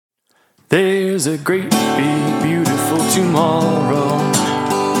There's a great big beautiful tomorrow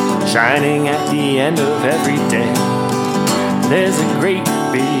shining at the end of every day. There's a great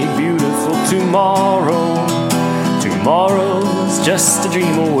big beautiful tomorrow. Tomorrow's just a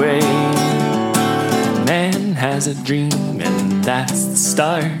dream away. Man has a dream and that's the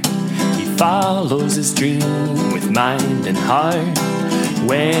start. He follows his dream with mind and heart.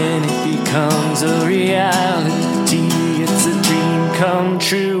 When it becomes a reality, it's a dream come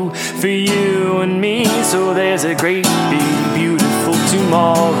true for you and me. So there's a great big beautiful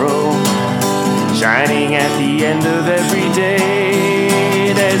tomorrow shining at the end of every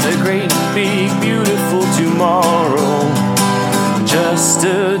day. There's a great big beautiful tomorrow, just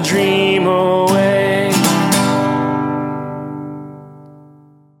a dream away.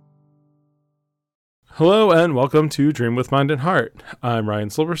 Hello and welcome to Dream with Mind and Heart. I'm Ryan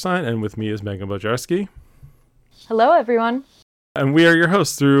Silverstein, and with me is Megan Bojarski. Hello, everyone. And we are your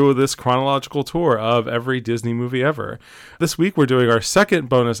hosts through this chronological tour of every Disney movie ever. This week we're doing our second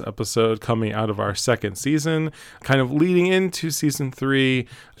bonus episode coming out of our second season, kind of leading into season 3,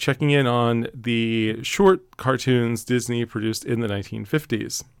 checking in on the short cartoons Disney produced in the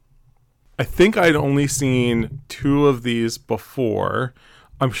 1950s. I think I'd only seen 2 of these before.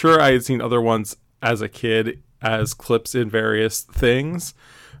 I'm sure I had seen other ones as a kid as clips in various things,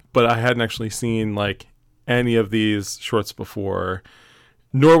 but I hadn't actually seen like any of these shorts before,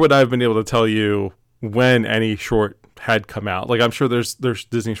 nor would I have been able to tell you when any short had come out. Like, I'm sure there's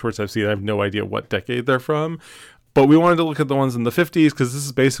Disney shorts I've seen. I have no idea what decade they're from, but we wanted to look at the ones in the 50s because this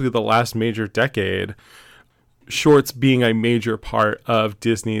is basically the last major decade, shorts being a major part of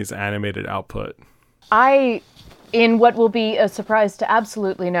Disney's animated output. In what will be a surprise to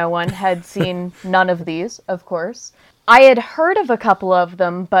absolutely no one, had seen none of these, of course. I had heard of a couple of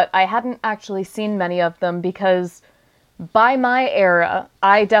them, but I hadn't actually seen many of them because by my era,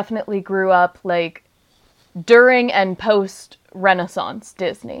 I definitely grew up like during and post Renaissance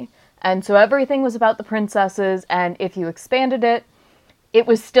Disney. And so everything was about the princesses, and if you expanded it, it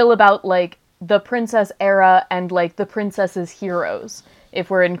was still about like the princess era and like the princesses' heroes, if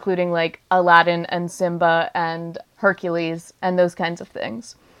we're including like Aladdin and Simba and Hercules and those kinds of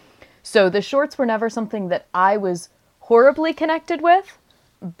things. So the shorts were never something that I was horribly connected with,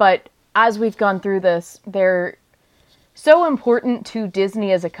 but as we've gone through this, they're so important to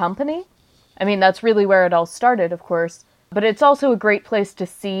Disney as a company. I mean, that's really where it all started, of course, but it's also a great place to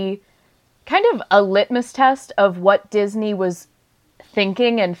see kind of a litmus test of what Disney was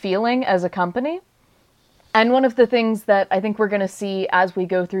thinking and feeling as a company. And one of the things that I think we're going to see as we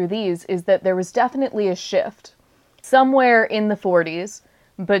go through these is that there was definitely a shift somewhere in the 40s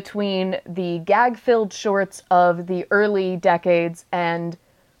between the gag-filled shorts of the early decades and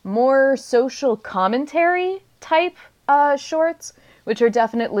more social commentary type shorts, which are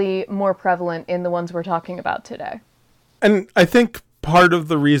definitely more prevalent in the ones we're talking about today. And I think part of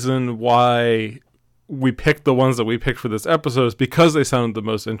the reason why we picked the ones that we picked for this episode is because they sounded the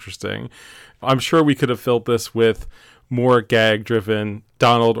most interesting. I'm sure we could have filled this with more gag-driven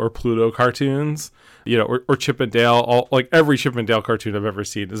Donald or Pluto cartoons, you know, or Chip and Dale. Like every Chip and Dale cartoon I've ever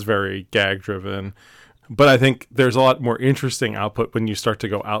seen is very gag-driven. But I think there's a lot more interesting output when you start to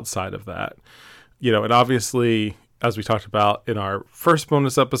go outside of that. You know, and obviously, as we talked about in our first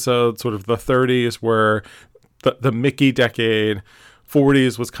bonus episode, sort of the 30s were the Mickey decade.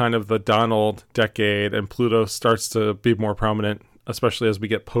 40s was kind of the Donald decade, and Pluto starts to be more prominent, especially as we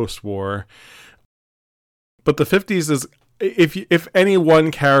get post-war. But the 50s is, if any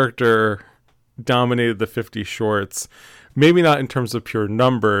one character dominated the 50 shorts, maybe not in terms of pure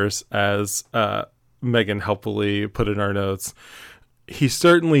numbers, as Megan helpfully put in our notes, he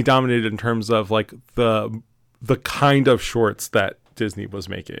certainly dominated in terms of like the kind of shorts that Disney was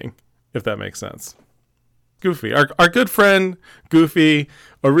making, if that makes sense. Goofy, our good friend Goofy,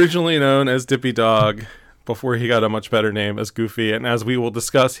 originally known as Dippy Dog, before he got a much better name as Goofy, and as we will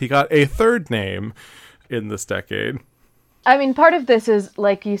discuss, he got a third name in this decade. I mean, part of this is,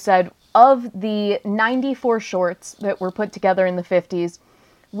 like you said, of the 94 shorts that were put together in the 50s,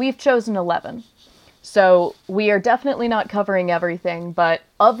 we've chosen 11. So we are definitely not covering everything, but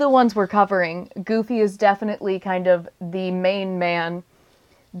of the ones we're covering, Goofy is definitely kind of the main man,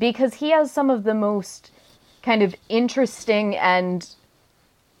 because he has some of the most kind of interesting and,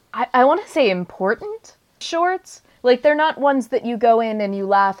 I want to say important shorts. Like, they're not ones that you go in and you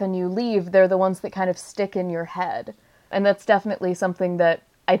laugh and you leave. They're the ones that kind of stick in your head. And that's definitely something that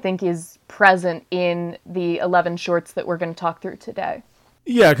I think is present in the 11 shorts that we're going to talk through today.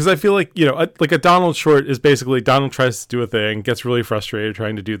 Yeah, because I feel like, you know, like a Donald short is basically Donald tries to do a thing, gets really frustrated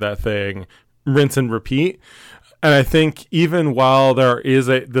trying to do that thing, rinse and repeat. And I think even while there is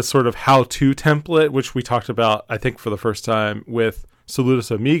this sort of how-to template, which we talked about, I think for the first time with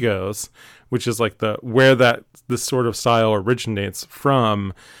Saludos Amigos, which is like where this sort of style originates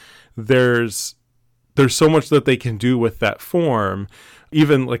from, there's so much that they can do with that form.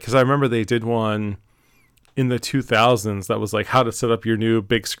 Even like, because I remember they did one in the 2000s that was like how to set up your new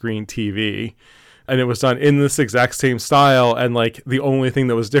big screen TV. And it was done in this exact same style. And like the only thing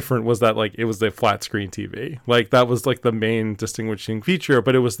that was different was that like it was the flat screen TV. Like that was like the main distinguishing feature,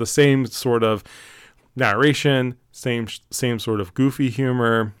 but it was the same sort of narration, same sort of goofy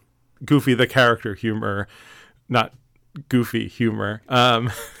humor, Goofy the character humor, not goofy humor.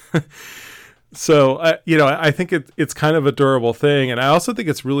 So, I think it's kind of a durable thing. And I also think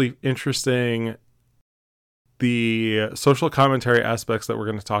it's really interesting, the social commentary aspects that we're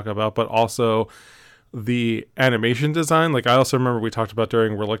going to talk about, but also the animation design. Like I also remember we talked about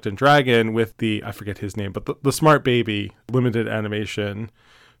during Reluctant Dragon with I forget his name, but the Smart Baby limited animation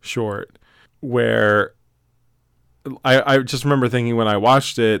short, where I just remember thinking when I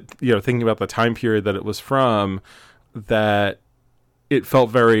watched it, thinking about the time period that it was from, that it felt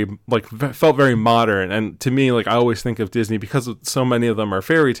very modern. And to me, like I always think of Disney, because so many of them are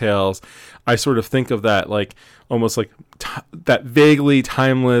fairy tales, I sort of think of that like almost like that vaguely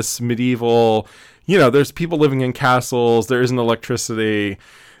timeless medieval, there's people living in castles, there isn't electricity.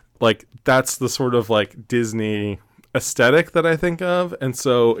 Like that's the sort of like Disney aesthetic that I think of. And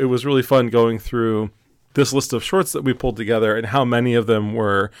so it was really fun going through this list of shorts that we pulled together and how many of them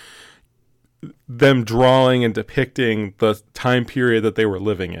were them drawing and depicting the time period that they were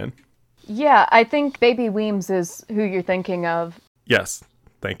living in. Yeah, I think Baby Weems is who you're thinking of. Yes,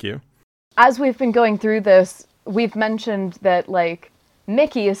 thank you. As we've been going through this, we've mentioned that, like,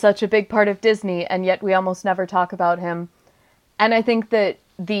 Mickey is such a big part of Disney, and yet we almost never talk about him. And I think that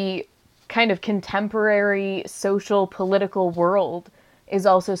the kind of contemporary social, political world is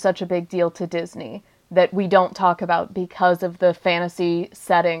also such a big deal to Disney that we don't talk about because of the fantasy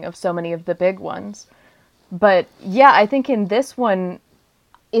setting of so many of the big ones. But yeah, I think in this one,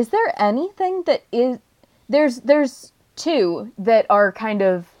 is there anything that is... There's two that are kind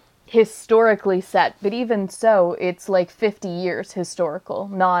of historically set, but even so, it's like 50 years historical,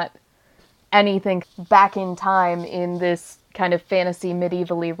 not anything back in time in this kind of fantasy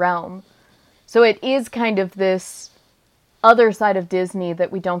medievally realm. So it is kind of this other side of Disney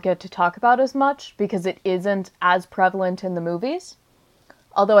that we don't get to talk about as much because it isn't as prevalent in the movies.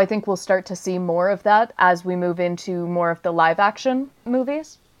 Although I think we'll start to see more of that as we move into more of the live action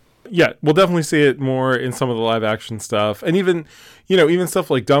movies. Yeah, we'll definitely see it more in some of the live action stuff. And even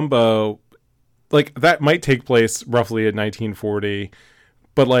stuff like Dumbo, like that might take place roughly in 1940,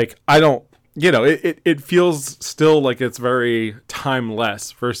 but like I don't, it feels still like it's very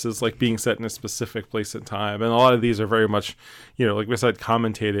timeless versus like being set in a specific place and time. And a lot of these are very much, like we said,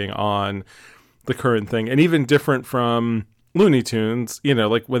 commentating on the current thing. And even different from Looney Tunes,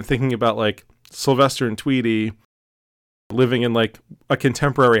 like when thinking about like Sylvester and Tweety living in like a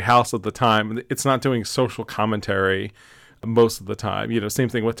contemporary house at the time, it's not doing social commentary most of the time. Same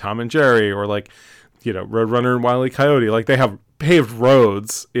thing with Tom and Jerry, or like, Roadrunner and Wile E. Coyote. Like they have paved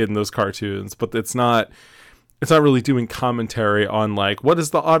roads in those cartoons, but it's not really doing commentary on like what is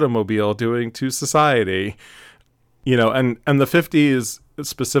the automobile doing to society, and the 50s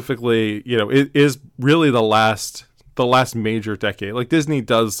specifically, it is really the last major decade. Like Disney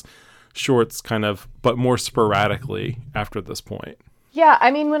does shorts kind of, but more sporadically after this point. Yeah,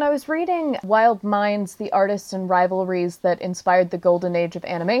 I mean, when I was reading Wild Minds, the Artists and Rivalries that inspired the golden age of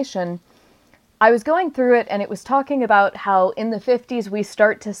animation, I was going through it and it was talking about how in the 50s we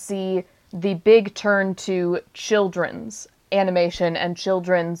start to see the big turn to children's animation and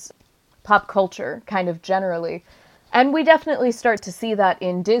children's pop culture, kind of generally. And we definitely start to see that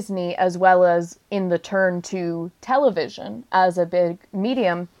in Disney as well as in the turn to television as a big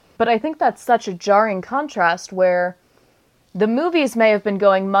medium. But I think that's such a jarring contrast where the movies may have been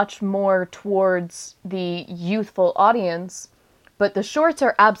going much more towards the youthful audience, but the shorts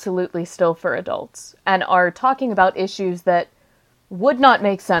are absolutely still for adults and are talking about issues that would not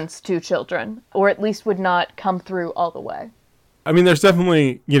make sense to children, or at least would not come through all the way. I mean, there's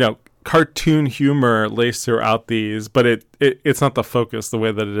definitely, cartoon humor laced throughout these, but it's not the focus the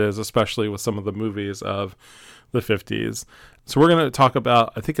way that it is, especially with some of the movies of the 50s. So we're going to talk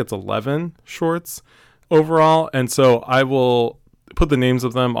about, I think it's 11 shorts overall. And so I will put the names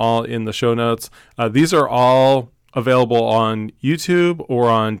of them all in the show notes. These are all available on YouTube or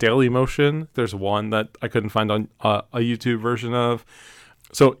on Dailymotion. There's one that I couldn't find on a YouTube version of.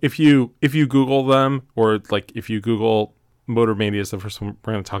 So if you Google them, or like if you Google Motor Mania is the first one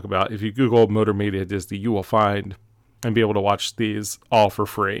we're going to talk about. If you Google Motor Mania Disney, you will find and be able to watch these all for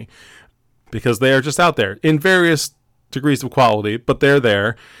free, because they are just out there in various degrees of quality, but they're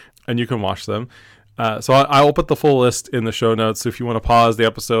there and you can watch them. So I will put the full list in the show notes. So if you want to pause the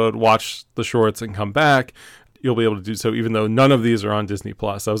episode, watch the shorts, and come back, you'll be able to do so, even though none of these are on Disney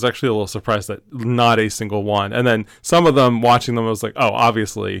Plus. I was actually a little surprised that not a single one. And then some of them, watching them, I was like, oh,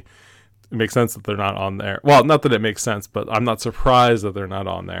 obviously it makes sense that they're not on there. Well, not that it makes sense, but I'm not surprised that they're not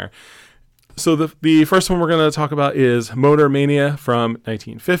on there. So the first one we're going to talk about is Motor Mania from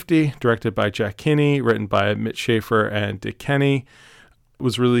 1950, directed by Jack Kinney, written by Mitch Schaefer and Dick Kenny. It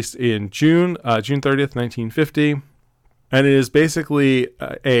was released in June 30th, 1950. And it is basically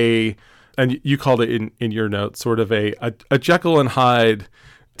and you called it in your notes, sort of a Jekyll and Hyde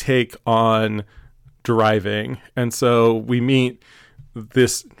take on driving. And so we meet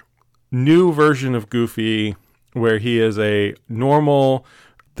this new version of Goofy where he is a normal,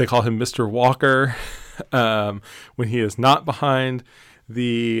 they call him Mr. Walker, when he is not behind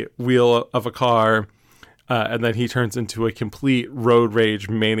the wheel of a car. And then he turns into a complete road rage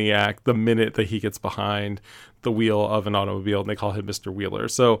maniac the minute that he gets behind the wheel of an automobile, and they call him Mr. Wheeler.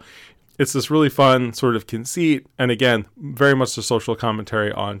 So it's this really fun sort of conceit. And again, very much a social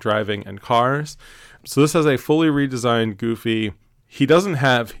commentary on driving and cars. So this has a fully redesigned Goofy. He doesn't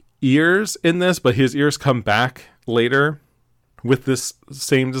have ears in this, but his ears come back later with this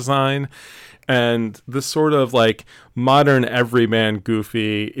same design. And this sort of like modern everyman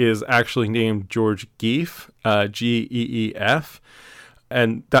Goofy is actually named George Geef, Geef.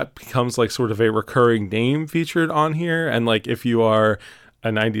 And that becomes like sort of a recurring name featured on here. And like if you are a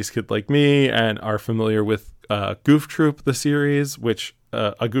 90s kid like me and are familiar with Goof Troop, the series, which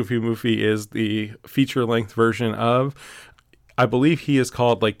a Goofy movie is the feature-length version of, I believe he is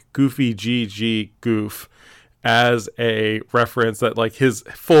called like Goofy GG Goof, as a reference that like his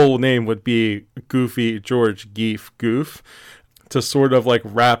full name would be Goofy George Geef Goof, to sort of like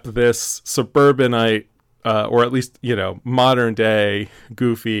wrap this suburbanite or at least, you know, modern day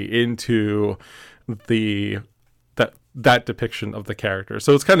Goofy into that depiction of the character.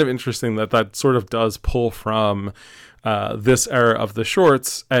 So it's kind of interesting that sort of does pull from this era of the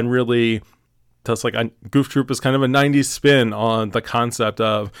shorts, and really does like a Goof Troop is kind of a 90s spin on the concept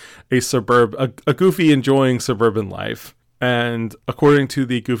of a Goofy enjoying suburban life. And according to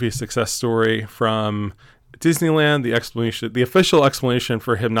the Goofy success story from Disneyland, the official explanation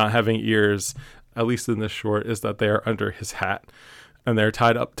for him not having ears, at least in this short, is that they are under his hat, and they're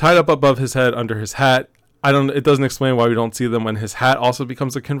tied up above his head under his hat. It doesn't explain why we don't see them when his hat also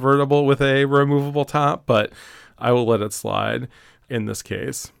becomes a convertible with a removable top, but I will let it slide in this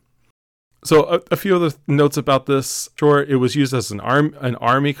case. So a few other notes about this short. It was used as an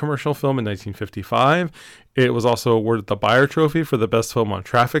Army commercial film in 1955. It was also awarded the Beyer Trophy for the best film on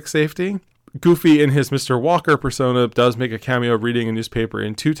traffic safety. Goofy, in his Mr. Walker persona, does make a cameo reading a newspaper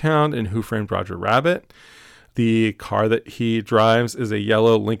in Tootown in Who Framed Roger Rabbit. The car that he drives is a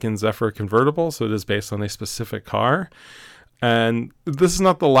yellow Lincoln Zephyr convertible, so it is based on a specific car. And this is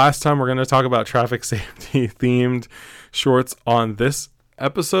not the last time we're going to talk about traffic safety themed shorts on this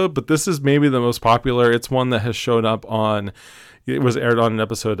episode, but this is maybe the most popular. It's one that has showed up it was aired on an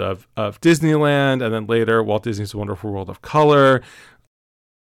episode of Disneyland, and then later Walt Disney's Wonderful World of Color.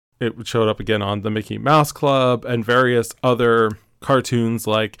 It showed up again on the Mickey Mouse Club and various other cartoons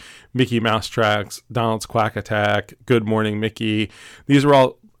like Mickey Mouse Tracks, Donald's Quack Attack, Good Morning Mickey. These were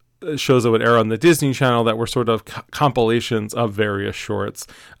all shows that would air on the Disney Channel that were sort of compilations of various shorts,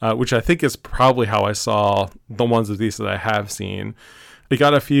 which I think is probably how I saw the ones of these that I have seen. It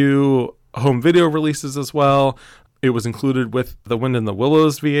got a few home video releases as well. It was included with the Wind in the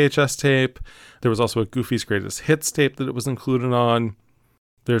Willows VHS tape. There was also a Goofy's Greatest Hits tape that it was included on.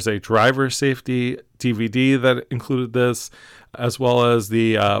 There's a driver safety DVD that included this, as well as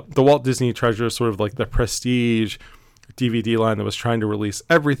the Walt Disney Treasures, sort of like the prestige DVD line that was trying to release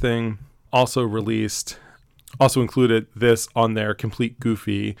everything. Also included this on their complete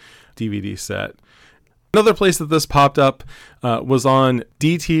Goofy DVD set. Another place that this popped up was on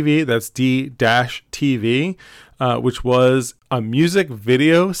DTV, that's D-TV, which was a music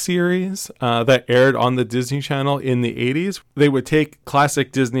video series that aired on the Disney Channel in the 80s. They would take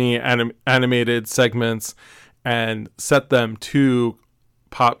classic Disney animated segments and set them to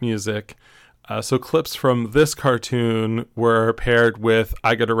pop music. So clips from this cartoon were paired with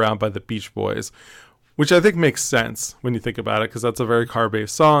I Get Around by the Beach Boys, which I think makes sense when you think about it, because that's a very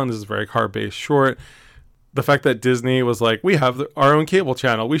car-based song. This is a very car-based short. the fact that Disney was like, we have our own cable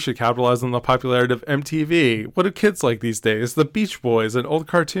channel. We should capitalize on the popularity of MTV. What do kids like these days? The Beach Boys and old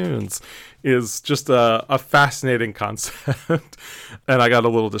cartoons is just a fascinating concept. And I got a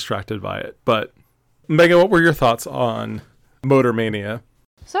little distracted by it. But Megan, what were your thoughts on Motor Mania?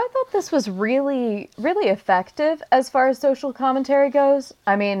 So I thought this was really, really effective as far as social commentary goes.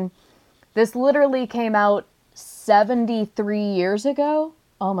 I mean, this literally came out 73 years ago.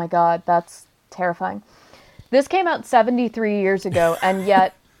 Oh my God, that's terrifying. This came out 73 years ago, and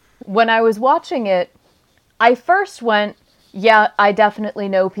yet when I was watching it, I first went, yeah, I definitely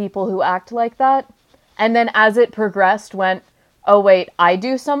know people who act like that. And then as it progressed, went, oh wait, I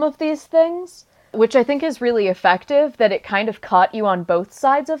do some of these things, which I think is really effective, that it kind of caught you on both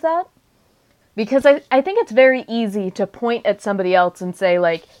sides of that. Because I think it's very easy to point at somebody else and say,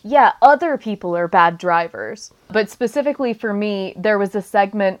 like, yeah, other people are bad drivers. But specifically for me, there was a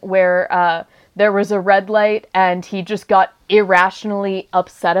segment where there was a red light and he just got irrationally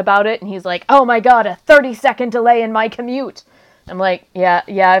upset about it. And he's like, oh my God, a 30-second delay in my commute. I'm like, yeah,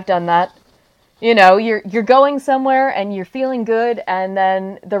 I've done that. You know, you're going somewhere and you're feeling good, and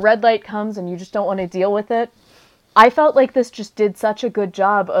then the red light comes and you just don't want to deal with it. I felt like this just did such a good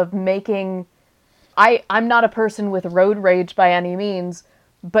job of making... I'm not a person with road rage by any means,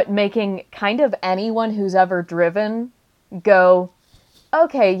 but making kind of anyone who's ever driven go,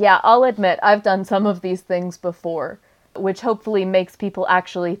 okay, yeah, I'll admit I've done some of these things before, which hopefully makes people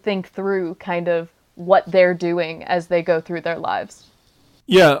actually think through kind of what they're doing as they go through their lives.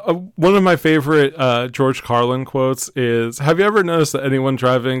 Yeah, one of my favorite George Carlin quotes is, have you ever noticed that anyone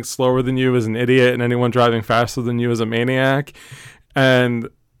driving slower than you is an idiot and anyone driving faster than you is a maniac? And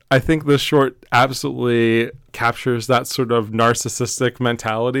I think this short absolutely captures that sort of narcissistic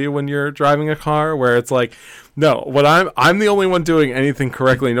mentality when you're driving a car, where it's like, no, I'm the only one doing anything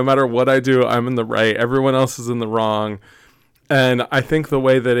correctly. No matter what I do, I'm in the right. Everyone else is in the wrong. And I think the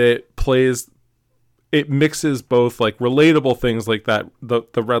way that it plays, it mixes both like relatable things like that, the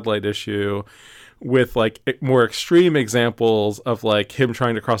red light issue, with like more extreme examples of like him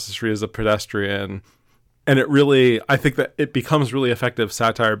trying to cross the street as a pedestrian. And it really, I think that it becomes really effective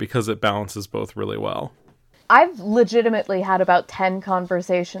satire because it balances both really well. I've legitimately had about 10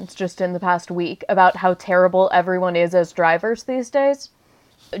 conversations just in the past week about how terrible everyone is as drivers these days.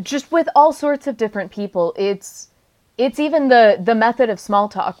 Just with all sorts of different people. It's even the method of small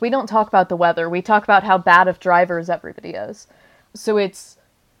talk. We don't talk about the weather. We talk about how bad of drivers everybody is. So it's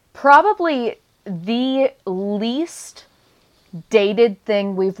probably the least dated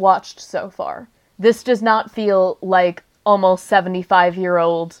thing we've watched so far. This does not feel like almost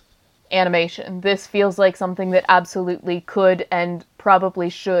 75-year-old animation. This feels like something that absolutely could and probably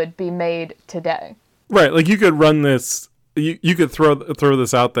should be made today. Right, like you could run this, you could throw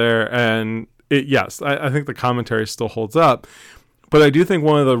this out there, and I think the commentary still holds up. But I do think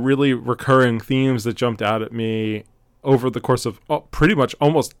one of the really recurring themes that jumped out at me over the course of pretty much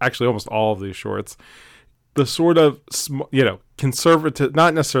almost all of these shorts, the sort of, conservative,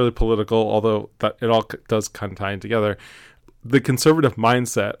 not necessarily political, although that it all does kind of tie in together, the conservative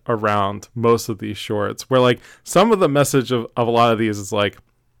mindset around most of these shorts, where like some of the message of a lot of these is like,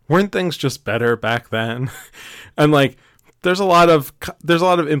 weren't things just better back then? And like, there's a lot of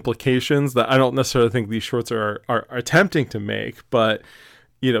implications that I don't necessarily think these shorts are attempting to make, but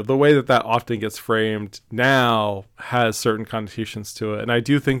the way that often gets framed now has certain connotations to it. And I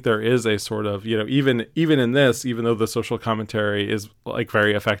do think there is a sort of, even in this, even though the social commentary is like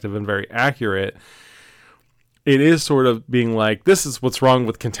very effective and very accurate, it is sort of being like, this is what's wrong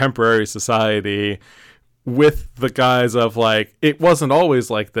with contemporary society, with the guise of like, it wasn't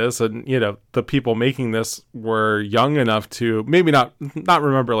always like this. And, the people making this were young enough to maybe not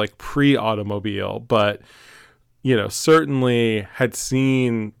remember like pre-automobile, but certainly had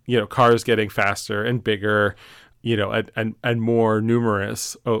seen, cars getting faster and bigger, and more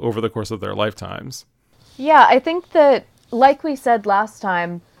numerous over the course of their lifetimes. Yeah, I think that, like we said last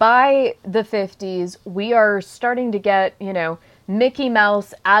time, by the 50s, we are starting to get, Mickey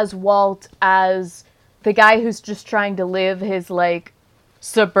Mouse as Walt, as the guy who's just trying to live his, like,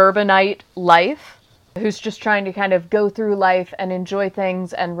 suburbanite life, who's just trying to kind of go through life and enjoy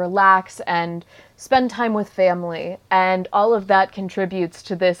things and relax and spend time with family. And all of that contributes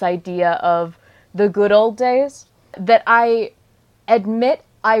to this idea of the good old days that I admit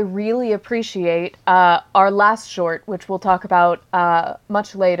I really appreciate. Our last short, which we'll talk about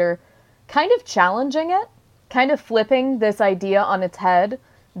much later, kind of challenging it, kind of flipping this idea on its head,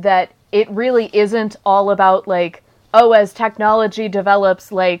 that it really isn't all about like, oh, as technology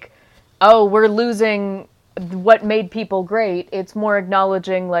develops, like, oh, we're losing what made people great. It's more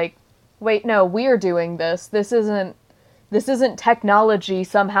acknowledging like, wait, no, we're doing this. This isn't technology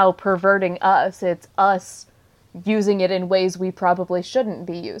somehow perverting us. It's us using it in ways we probably shouldn't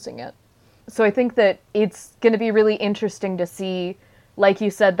be using it. So I think that it's going to be really interesting to see, like you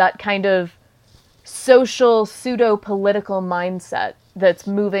said, that kind of social pseudo-political mindset that's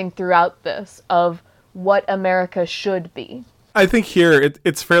moving throughout this of what America should be. I think here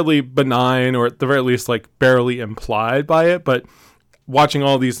it's fairly benign, or at the very least like barely implied by it, but watching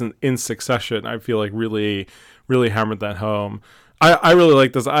all these in succession, I feel like really hammered that home. I really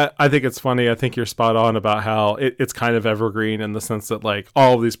like this. I think it's funny. I think you're spot on about how it's kind of evergreen in the sense that like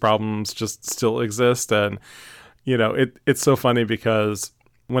all of these problems just still exist. And, you know, it's so funny because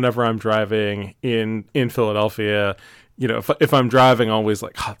whenever I'm driving in Philadelphia, you know, if I'm driving, always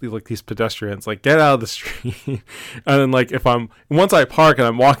like these pedestrians, like get out of the street. And then like once I park and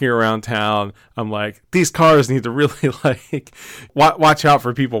I'm walking around town, I'm like, these cars need to really like watch out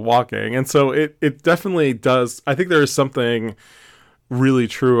for people walking. And so it definitely does. I think there is something really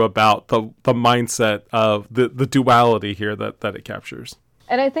true about the mindset of the duality here that it captures.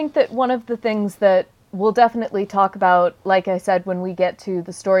 And I think that one of the things that we'll definitely talk about, like I said, when we get to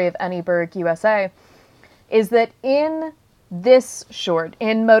the story of Annie Berg, USA, is that in this short,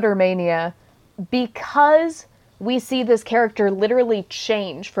 in Motormania, because we see this character literally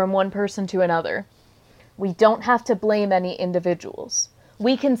change from one person to another, we don't have to blame any individuals.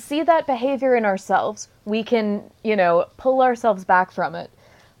 We can see that behavior in ourselves. We can, you know, pull ourselves back from it.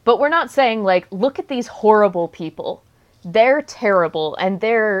 But we're not saying, like, look at these horrible people. They're terrible, and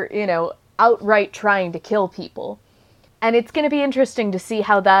they're, you know, outright trying to kill people. And it's going to be interesting to see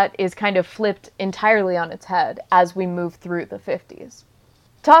how that is kind of flipped entirely on its head as we move through the 50s.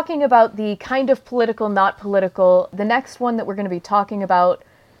 Talking about the kind of political, not political, the next one that we're going to be talking about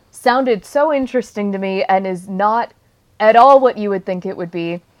sounded so interesting to me and is not at all what you would think it would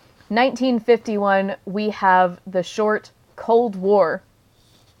be. 1951, we have the short Cold War.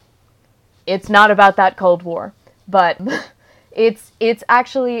 It's not about that Cold War, but it's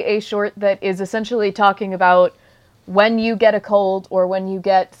actually a short that is essentially talking about when you get a cold or when you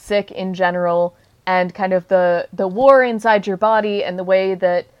get sick in general, and kind of the war inside your body and the way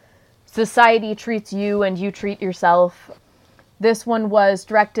that society treats you and you treat yourself. This one was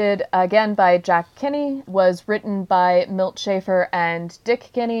directed, again, by Jack Kinney, was written by Milt Schaefer and Dick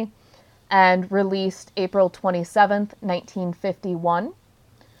Kinney, and released April 27th, 1951.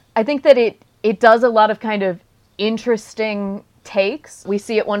 I think that it does a lot of kind of interesting takes. We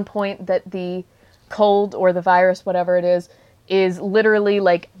see at one point that the cold or the virus, whatever it is literally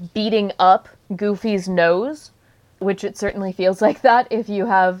like beating up Goofy's nose, which it certainly feels like that if you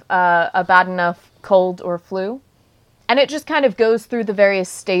have a bad enough cold or flu. And it just kind of goes through the various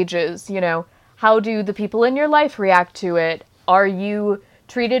stages, you know, how do the people in your life react to it? Are you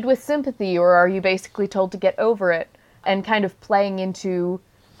treated with sympathy, or are you basically told to get over it? And kind of playing into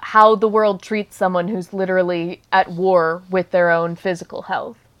how the world treats someone who's literally at war with their own physical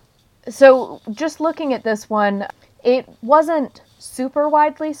health. So just looking at this one, it wasn't super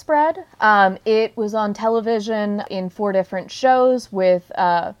widely spread. It was on television in 4 different shows with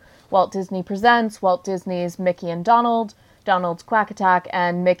Walt Disney Presents, Walt Disney's Mickey and Donald, Donald's Quack Attack,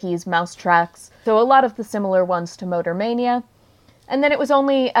 and Mickey's Mouse Tracks. So a lot of the similar ones to Motormania. And then it was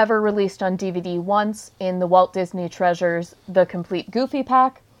only ever released on DVD once in the Walt Disney Treasures The Complete Goofy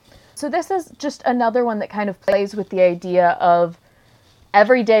Pack. So this is just another one that kind of plays with the idea of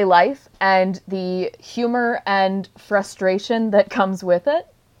everyday life and the humor and frustration that comes with it.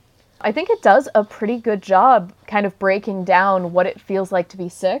 I think it does a pretty good job kind of breaking down what it feels like to be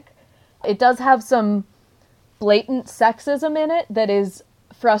sick. It does have some blatant sexism in it that is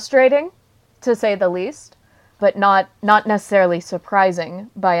frustrating, to say the least, but not necessarily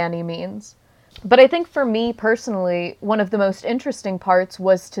surprising by any means. But I think for me personally, one of the most interesting parts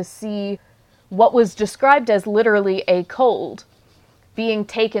was to see what was described as literally a cold being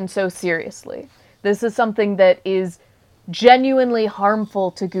taken so seriously. This is something that is genuinely harmful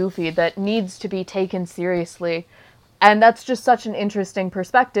to Goofy, that needs to be taken seriously. And that's just such an interesting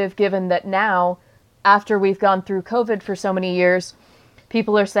perspective, given that now, after we've gone through COVID for so many years,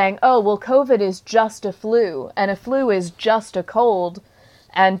 people are saying, oh, well, COVID is just a flu, and a flu is just a cold.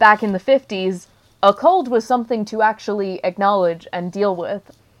 And back in the 50s, a cold was something to actually acknowledge and deal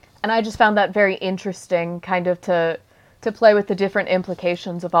with. And I just found that very interesting, kind of to play with the different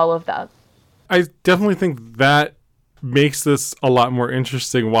implications of all of that. I definitely think that makes this a lot more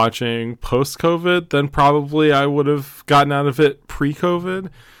interesting watching post-COVID than probably I would have gotten out of it pre-COVID.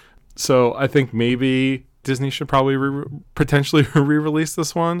 So I think maybe Disney should probably potentially re-release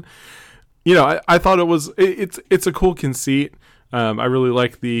this one. You know, I thought it's a cool conceit. I really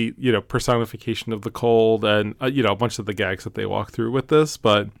like the, personification of the cold and, a bunch of the gags that they walk through with this.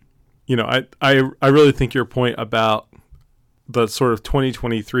 But, I really think your point about the sort of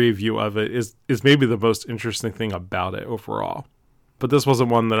 2023 view of it is maybe the most interesting thing about it overall. But this wasn't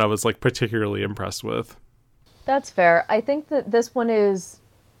one that I was like particularly impressed with. That's fair. I think that this one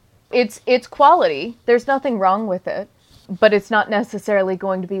it's quality. There's nothing wrong with it, but it's not necessarily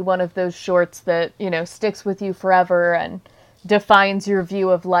going to be one of those shorts that, sticks with you forever and defines your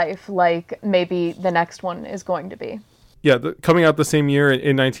view of life like maybe the next one is going to be. Yeah, coming out the same year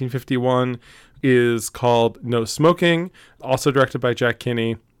in 1951 is called No Smoking, also directed by Jack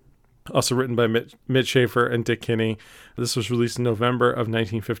Kinney, also written by Mitch Schaefer and Dick Kinney. This was released in November of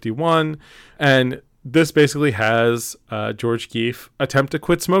 1951, and this basically has George Geef attempt to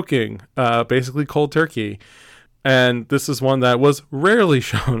quit smoking, basically cold turkey. And this is one that was rarely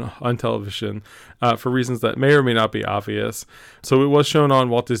shown on television for reasons that may or may not be obvious. So it was shown on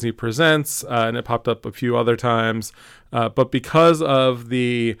Walt Disney Presents, and it popped up a few other times. But because of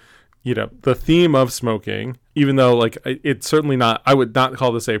the theme of smoking, even though it's certainly not, I would not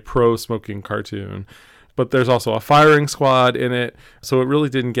call this a pro-smoking cartoon, but there's also a firing squad in it. So it really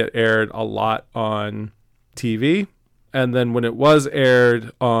didn't get aired a lot on TV. And then when it was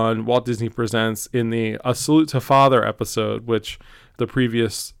aired on Walt Disney Presents in the A Salute to Father episode, which the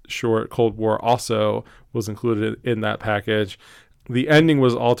previous short Cold War also was included in that package, the ending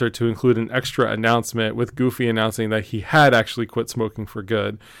was altered to include an extra announcement with Goofy announcing that he had actually quit smoking for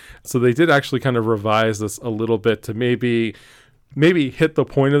good. So they did actually kind of revise this a little bit to maybe hit the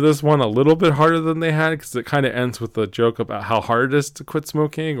point of this one a little bit harder than they had, because it kind of ends with a joke about how hard it is to quit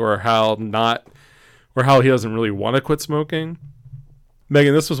smoking or how he doesn't really want to quit smoking.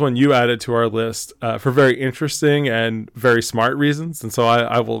 Megan, this was one you added to our list for very interesting and very smart reasons, and so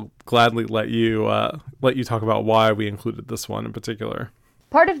I will gladly let you talk about why we included this one in particular.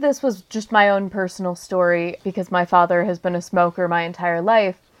 Part of this was just my own personal story, because my father has been a smoker my entire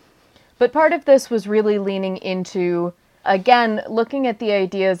life. But part of this was really leaning into, again, looking at the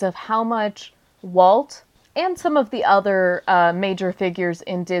ideas of how much Walt and some of the other major figures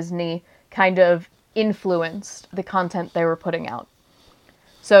in Disney kind of influenced the content they were putting out.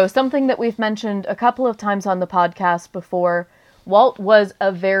 So something that we've mentioned a couple of times on the podcast before, Walt was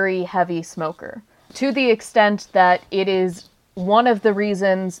a very heavy smoker, to the extent that it is one of the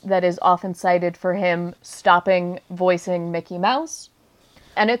reasons that is often cited for him stopping voicing Mickey Mouse.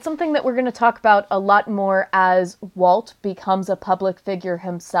 And it's something that we're going to talk about a lot more as Walt becomes a public figure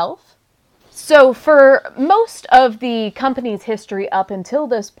himself. So for most of the company's history up until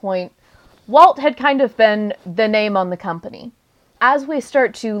this point, Walt had kind of been the name on the company. As we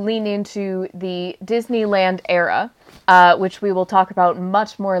start to lean into the Disneyland era, which we will talk about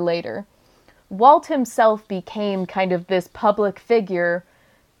much more later, Walt himself became kind of this public figure,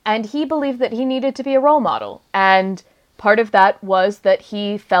 and he believed that he needed to be a role model. And part of that was that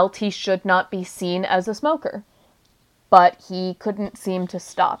he felt he should not be seen as a smoker. But he couldn't seem to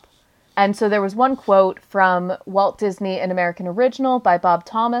stop. And so there was one quote from Walt Disney, An American Original by Bob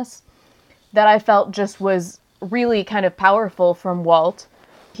Thomas, that I felt just was really kind of powerful from Walt.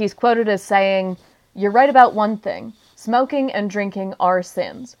 He's quoted as saying, "You're right about one thing. Smoking and drinking are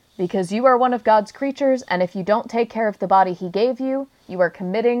sins, because you are one of God's creatures, and if you don't take care of the body he gave you, you are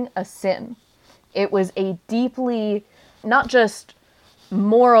committing a sin." It was a deeply, not just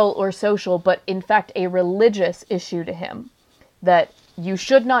moral or social, but in fact a religious issue to him, that you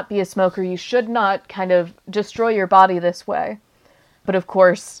should not be a smoker, you should not kind of destroy your body this way. But of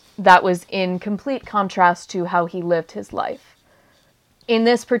course, that was in complete contrast to how he lived his life. In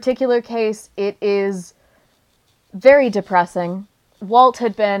this particular case, it is very depressing. Walt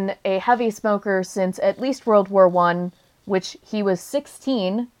had been a heavy smoker since at least World War I, which he was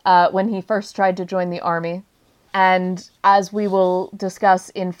 16 when he first tried to join the army. And as we will discuss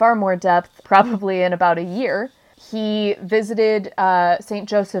in far more depth, probably in about a year, he visited St.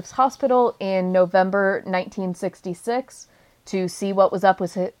 Joseph's Hospital in November 1966 to see what was up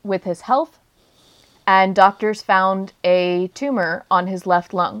with his health, and doctors found a tumor on his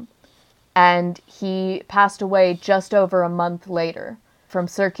left lung, and he passed away just over a month later from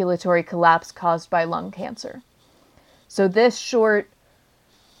circulatory collapse caused by lung cancer. So this short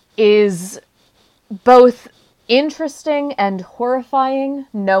is both interesting and horrifying,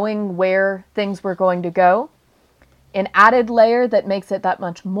 knowing where things were going to go. An added layer that makes it that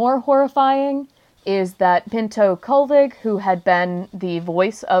much more horrifying is that Pinto Colvig, who had been the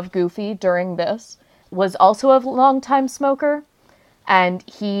voice of Goofy during this, was also a longtime smoker, and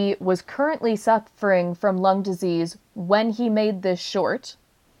he was currently suffering from lung disease when he made this short,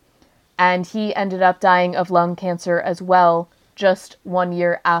 and he ended up dying of lung cancer as well just 1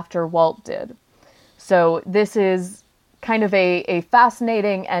 year after Walt did. So this is kind of a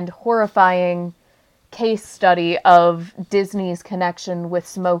fascinating and horrifying case study of Disney's connection with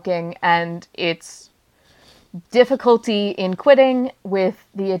smoking and its difficulty in quitting, with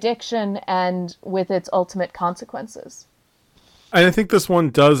the addiction, and with its ultimate consequences. And I think this one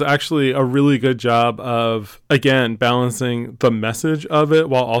does actually a really good job of, again, balancing the message of it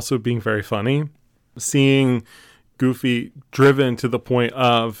while also being very funny. Seeing Goofy driven to the point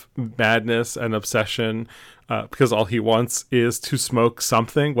of madness and obsession because all he wants is to smoke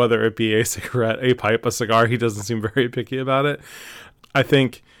something, whether it be a cigarette, a pipe, a cigar. He doesn't seem very picky about it. I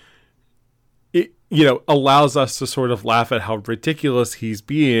think it, allows us to sort of laugh at how ridiculous he's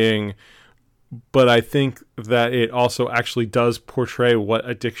being, but I think that it also actually does portray what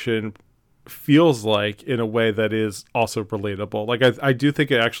addiction feels like in a way that is also relatable. Like I do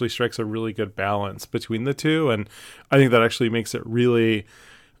think it actually strikes a really good balance between the two, and I think that actually makes it really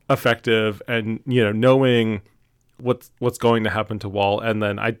effective. And knowing what's going to happen to Walt, and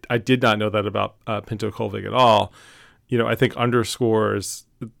then I did not know that about Pinto Colvig at all, I think underscores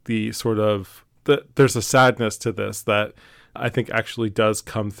the sort of there's a sadness to this that I think actually does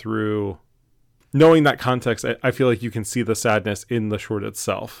come through. Knowing that context, I feel like you can see the sadness in the short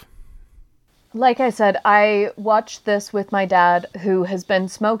itself. Like I said, I watched this with my dad, who has been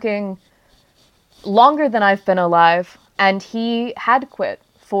smoking longer than I've been alive, and he had quit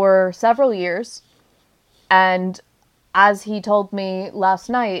for several years. And as he told me last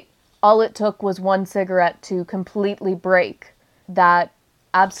night, all it took was one cigarette to completely break that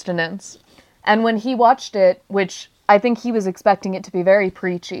abstinence. And when he watched it, which I think he was expecting it to be very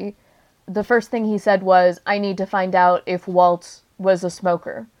preachy, the first thing he said was, I need to find out if Walt was a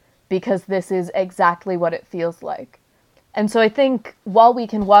smoker, because this is exactly what it feels like. And so I think while we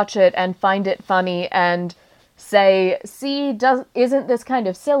can watch it and find it funny and say, see, isn't this kind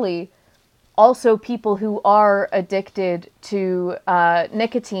of silly? Also, people who are addicted to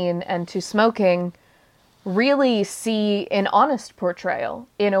nicotine and to smoking really see an honest portrayal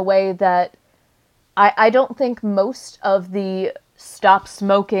in a way that I don't think most of the stop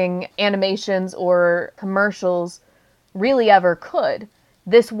smoking animations or commercials really ever could.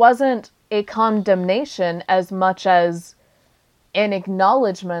 This wasn't a condemnation as much as an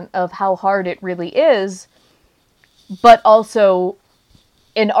acknowledgement of how hard it really is, but also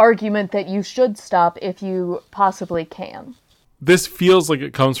an argument that you should stop if you possibly can. This feels like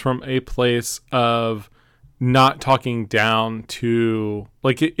it comes from a place of not talking down to,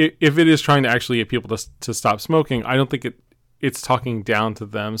 like, if it is trying to actually get people to stop smoking, I don't think it's talking down to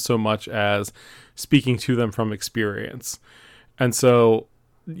them so much as speaking to them from experience. And so,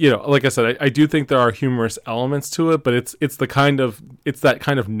 like I said, I do think there are humorous elements to it, but it's that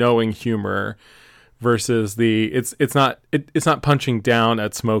kind of knowing humor versus it's not punching down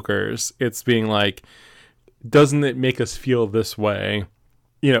at smokers. It's being like, doesn't it make us feel this way?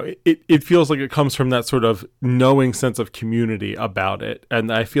 It feels like it comes from that sort of knowing sense of community about it.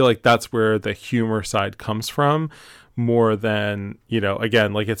 And I feel like that's where the humor side comes from more than,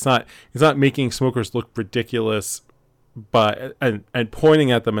 again, like it's not making smokers look ridiculous, but and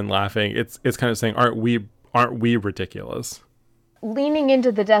pointing at them and laughing. It's kind of saying, aren't we ridiculous? Leaning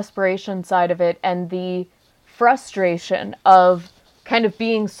into the desperation side of it and the frustration of kind of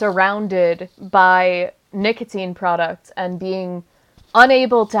being surrounded by nicotine products and being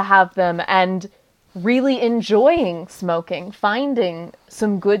unable to have them and really enjoying smoking, finding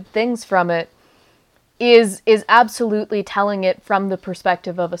some good things from it, is absolutely telling it from the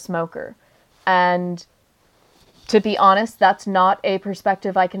perspective of a smoker. And to be honest, that's not a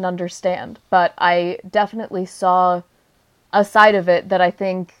perspective I can understand, but I definitely saw a side of it that I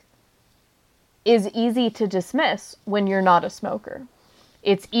think is easy to dismiss when you're not a smoker.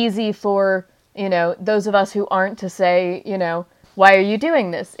 It's easy for, those of us who aren't to say, why are you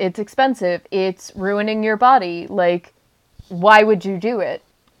doing this? It's expensive. It's ruining your body. Like, why would you do it?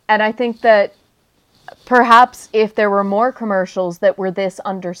 And I think that perhaps if there were more commercials that were this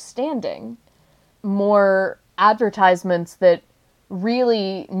understanding, more advertisements that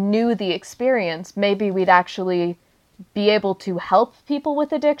really knew the experience, maybe we'd actually be able to help people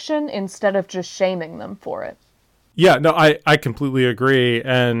with addiction instead of just shaming them for it. Yeah, no, I completely agree.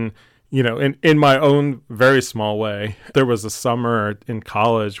 And in my own very small way, there was a summer in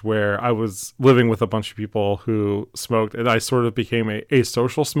college where I was living with a bunch of people who smoked, and I sort of became a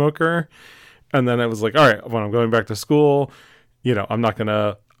social smoker. And then I was like, all right, when I'm going back to school, I'm not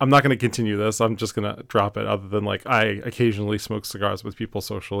gonna continue this. I'm just gonna drop it. Other than like, I occasionally smoke cigars with people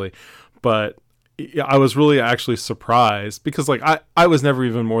socially, but I was really actually surprised because like I was never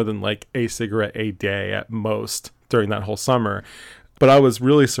even more than like a cigarette a day at most during that whole summer. But I was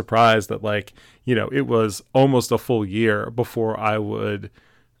really surprised that, like, you know, it was almost a full year before I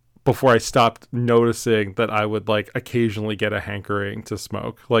stopped noticing that I would, like, occasionally get a hankering to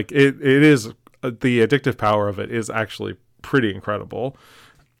smoke. Like, it is, the addictive power of it is actually pretty incredible.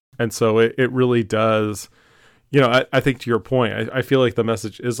 And so it really does, you know, I think to your point, I feel like the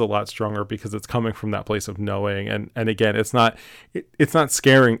message is a lot stronger because it's coming from that place of knowing. And again, it's not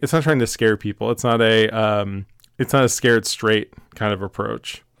scaring. It's not trying to scare people. It's not a scared straight kind of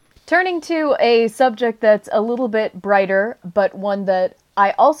approach. Turning to a subject that's a little bit brighter, but one that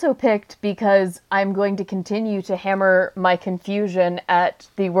I also picked because I'm going to continue to hammer my confusion at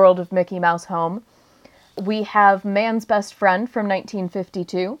the World of Mickey Mouse home. We have Man's Best Friend from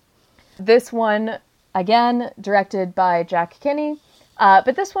 1952. This one, again, directed by Jack Kinney,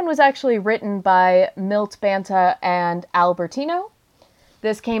 but this one was actually written by Milt Banta and Albertino.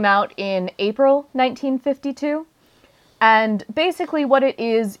 This came out in April 1952. And basically what it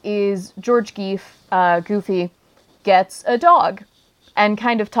is George Goofy, gets a dog. And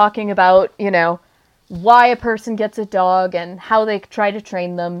kind of talking about, you know, why a person gets a dog and how they try to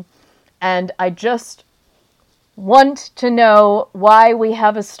train them. And I just want to know why we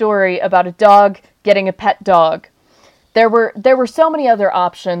have a story about a dog getting a pet dog. There were so many other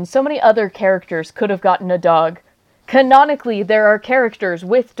options, so many other characters could have gotten a dog. Canonically, there are characters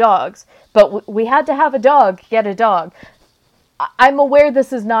with dogs, but we had to have a dog get a dog. I'm aware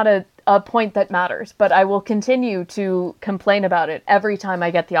this is not a point that matters, but I will continue to complain about it every time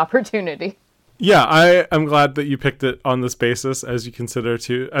I get the opportunity. Yeah, I am glad that you picked it on this basis as you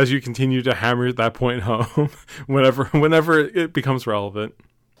continue to hammer that point home whenever it becomes relevant.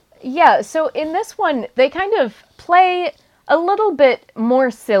 Yeah, so in this one, they kind of play a little bit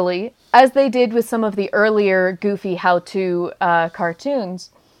more silly, as they did with some of the earlier Goofy how-to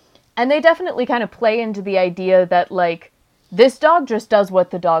cartoons. And they definitely kind of play into the idea that, like, this dog just does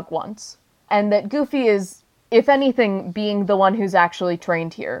what the dog wants. And that Goofy is, if anything, being the one who's actually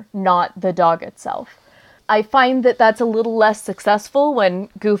trained here, not the dog itself. I find that that's a little less successful when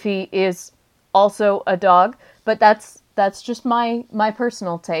Goofy is also a dog, but that's just my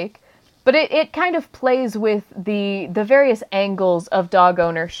personal take. But it kind of plays with the various angles of dog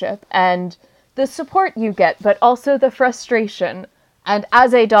ownership and the support you get, but also the frustration. And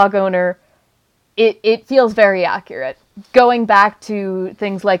as a dog owner, it feels very accurate. Going back to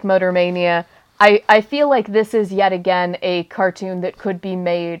things like Motor Mania, I feel like this is yet again a cartoon that could be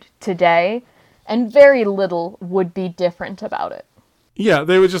made today, and very little would be different about it. Yeah,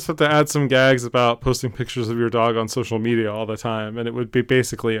 they would just have to add some gags about posting pictures of your dog on social media all the time, and it would be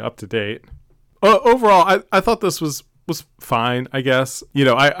basically up to date. Overall, I thought this was fine, I guess. You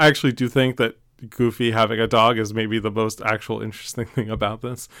know, I actually do think that Goofy having a dog is maybe the most actual interesting thing about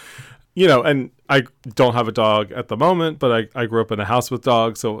this. You know, and I don't have a dog at the moment, but I grew up in a house with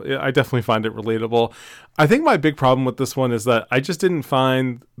dogs, so I definitely find it relatable. I think my big problem with this one is that I just didn't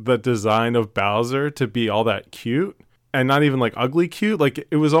find the design of Bowser to be all that cute, and not even like ugly cute. Like,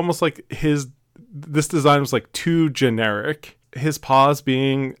 it was almost like this design was like too generic. His paws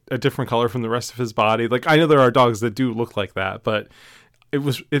being a different color from the rest of his body. Like, I know there are dogs that do look like that, but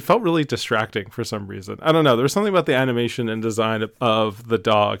it felt really distracting for some reason. I don't know. There was something about the animation and design of the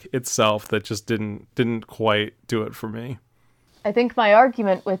dog itself that just didn't quite do it for me. I think my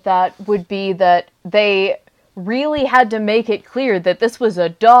argument with that would be that they really had to make it clear that this was a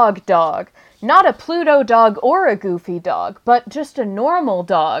dog, not a Pluto dog or a Goofy dog, but just a normal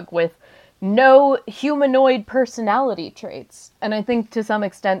dog with no humanoid personality traits. And I think to some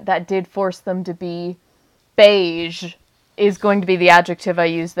extent that did force them to be beige, is going to be the adjective I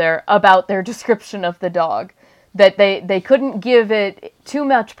use there, about their description of the dog. That they couldn't give it too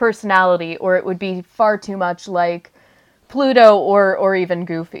much personality, or it would be far too much like Pluto or even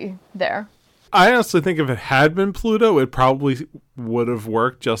Goofy there. I honestly think if it had been Pluto, it probably would have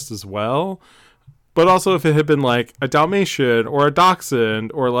worked just as well. But also if it had been like a Dalmatian or a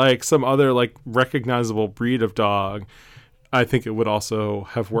Dachshund or like some other like recognizable breed of dog, I think it would also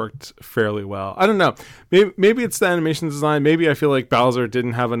have worked fairly well. I don't know. Maybe it's the animation design. Maybe I feel like Bowser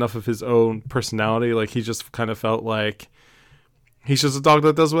didn't have enough of his own personality. Like, he just kind of felt like he's just a dog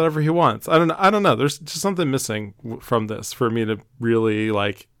that does whatever he wants. I don't know. There's just something missing from this for me to really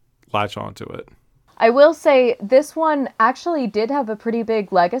like latch onto it. I will say this one actually did have a pretty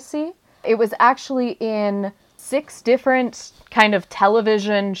big legacy. It was actually in 6 different kind of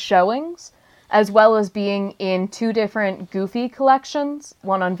television showings, as well as being in 2 different Goofy collections,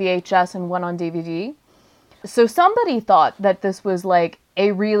 one on VHS and one on DVD. So somebody thought that this was like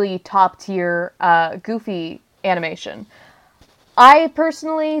a really top-tier Goofy animation. I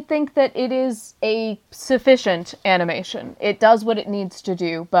personally think that it is a sufficient animation. It does what it needs to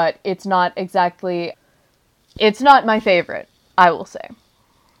do, but it's not my favorite, I will say.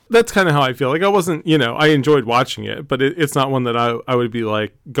 That's kind of how I feel. Like, I wasn't, I enjoyed watching it, but it's not one that I would be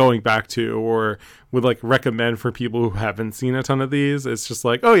like going back to or would like recommend for people who haven't seen a ton of these. It's just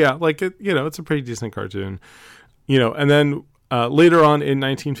like, oh yeah, like it's a pretty decent cartoon, and then later on in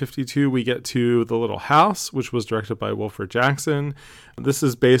 1952, we get to The Little House, which was directed by Wilfred Jackson. This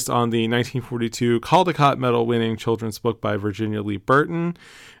is based on the 1942 Caldecott Medal winning children's book by Virginia Lee Burton,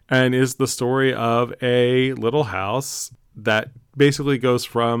 and is the story of a little house that basically goes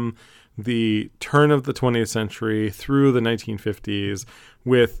from the turn of the 20th century through the 1950s,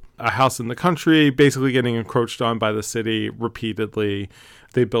 with a house in the country basically getting encroached on by the city repeatedly.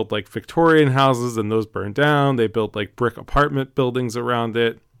 They built like Victorian houses and those burned down. They built like brick apartment buildings around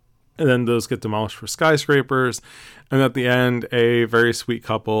it, and then those get demolished for skyscrapers. And at the end, a very sweet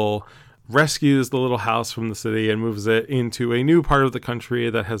couple rescues the little house from the city and moves it into a new part of the country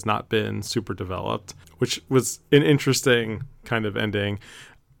that has not been super developed, which was an interesting kind of ending.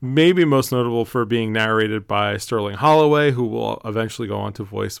 Maybe most notable for being narrated by Sterling Holloway, who will eventually go on to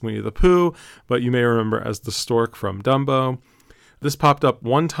voice Winnie the Pooh, but you may remember as the stork from Dumbo. This popped up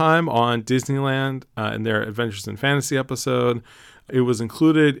one time on Disneyland in their Adventures in Fantasy episode. It was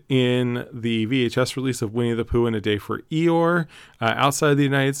included in the VHS release of Winnie the Pooh in a Day for Eeyore outside the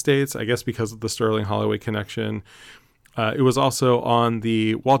United States, I guess because of the Sterling Holloway connection. It was also on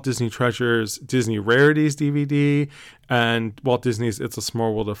the Walt Disney Treasures Disney Rarities DVD and Walt Disney's It's a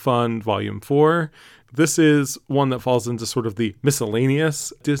Small World of Fun Volume 4. This is one that falls into sort of the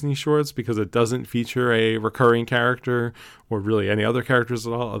miscellaneous Disney shorts because it doesn't feature a recurring character or really any other characters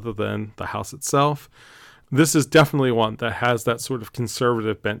at all other than the house itself. This is definitely one that has that sort of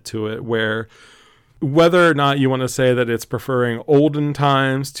conservative bent to it, where whether or not you want to say that it's preferring olden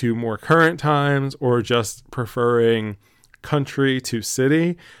times to more current times or just preferring country to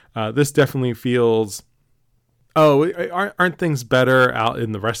city, this definitely feels, aren't things better out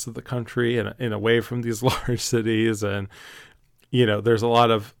in the rest of the country and away from these large cities? And, there's a lot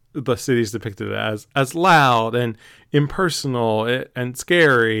of the cities depicted as loud and impersonal and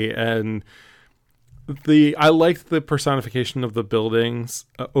scary, and I liked the personification of the buildings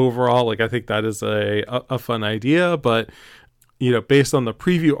overall. Like, I think that is a fun idea, but based on the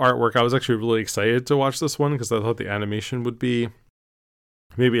preview artwork, I was actually really excited to watch this one because I thought the animation would be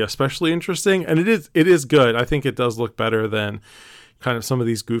maybe especially interesting, and it is good. I think it does look better than kind of some of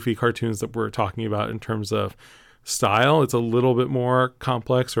these goofy cartoons that we're talking about in terms of style. It's a little bit more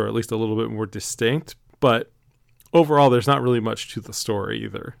complex, or at least a little bit more distinct, but overall, there's not really much to the story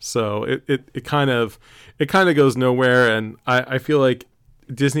either. So it kind of goes nowhere. And I feel like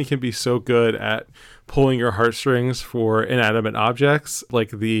Disney can be so good at pulling your heartstrings for inanimate objects, like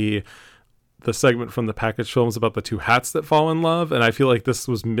the segment from the package films about the two hats that fall in love. And I feel like this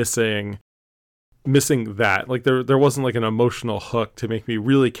was missing that. Like there wasn't like an emotional hook to make me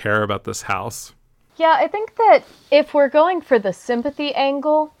really care about this house. Yeah, I think that if we're going for the sympathy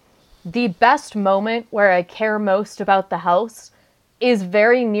angle, the best moment where I care most about the house is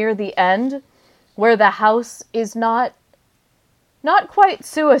very near the end, where the house is not quite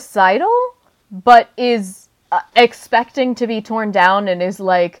suicidal, but is expecting to be torn down and is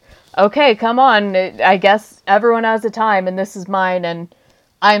like, okay, come on, I guess everyone has a time and this is mine and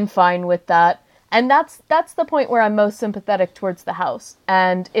I'm fine with that. And that's the point where I'm most sympathetic towards the house.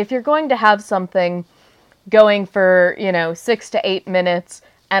 And if you're going to have something going for, 6 to 8 minutes,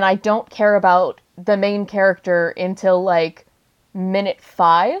 and I don't care about the main character until, like, minute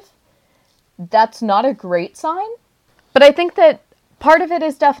 5, that's not a great sign. But I think that part of it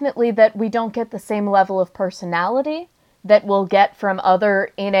is definitely that we don't get the same level of personality that we'll get from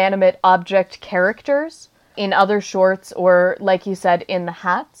other inanimate object characters in other shorts or, like you said, in the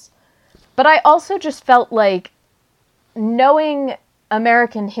hats. But I also just felt like, knowing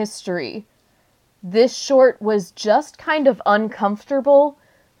American history, this short was just kind of uncomfortable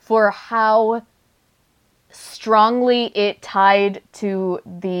for how strongly it tied to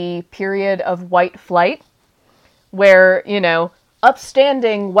the period of white flight, where,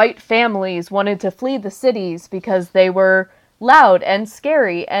 upstanding white families wanted to flee the cities because they were loud and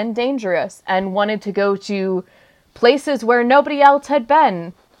scary and dangerous and wanted to go to places where nobody else had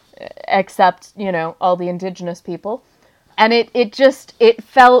been, except, all the indigenous people. And it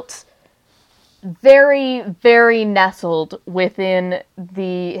felt very, very nestled within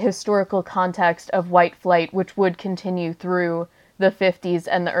the historical context of white flight, which would continue through the 50s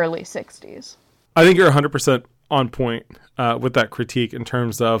and the early 60s. I think you're 100% on point with that critique in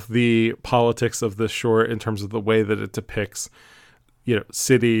terms of the politics of this short, in terms of the way that it depicts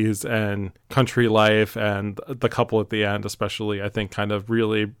cities and country life, and the couple at the end especially, I think, kind of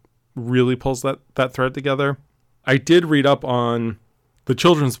really, really pulls that thread together. I did read up on the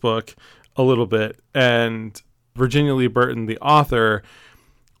children's book a little bit, and Virginia Lee Burton, the author,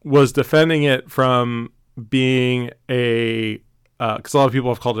 was defending it from being because a lot of people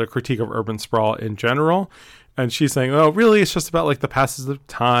have called it a critique of urban sprawl in general. And she's saying, oh, really, it's just about like the passage of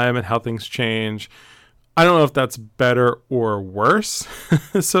time and how things change. I don't know if that's better or worse,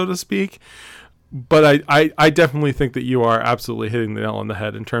 so to speak. But I definitely think that you are absolutely hitting the nail on the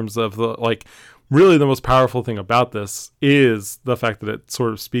head in terms of really the most powerful thing about this is the fact that it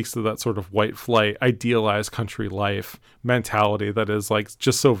sort of speaks to that sort of white flight, idealized country life mentality that is like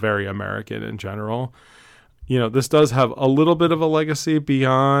just so very American in general. This does have a little bit of a legacy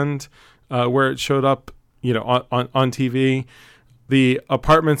beyond where it showed up, on TV. The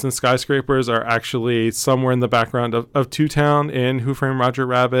apartments and skyscrapers are actually somewhere in the background of Two Town in Who Framed Roger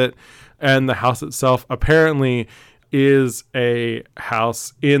Rabbit. And the house itself apparently is a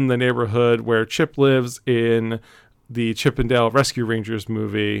house in the neighborhood where Chip lives in the Chip 'n Dale Rescue Rangers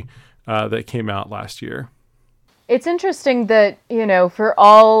movie that came out last year. It's interesting that, for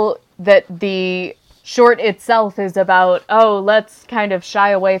all that the short itself is about, let's kind of shy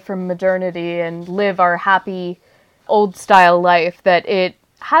away from modernity and live our happy old style life, that it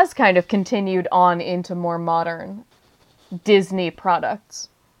has kind of continued on into more modern Disney products.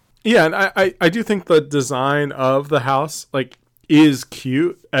 Yeah, and I do think the design of the house is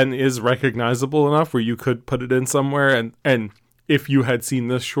cute and is recognizable enough where you could put it in somewhere, and if you had seen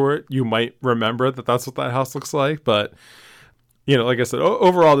this short, you might remember that that's what that house looks like. But like I said,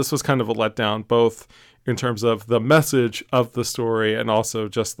 overall, this was kind of a letdown, both in terms of the message of the story and also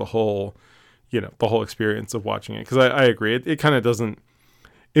just the whole experience of watching it. Because I agree, it kind of doesn't.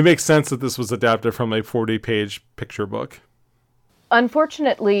 It makes sense that this was adapted from a 40-page picture book.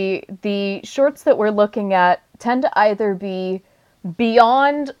 Unfortunately, the shorts that we're looking at tend to either be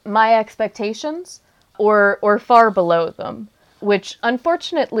beyond my expectations or far below them, which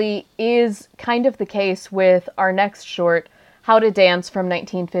unfortunately is kind of the case with our next short, How to Dance from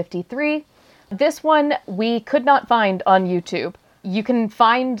 1953. This one we could not find on YouTube. You can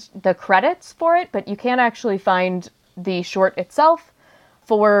find the credits for it, but you can't actually find the short itself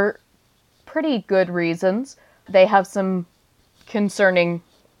for pretty good reasons. They have some concerning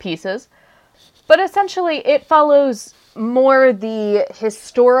pieces. But essentially, it follows more the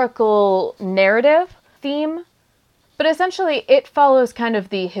historical narrative theme. But essentially, it follows kind of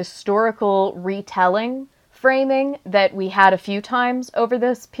the historical retelling framing that we had a few times over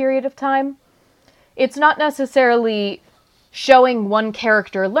this period of time. It's not necessarily showing one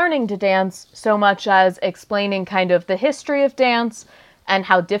character learning to dance so much as explaining kind of the history of dance and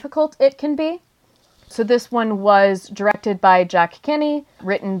how difficult it can be. So this one was directed by Jack Kinney,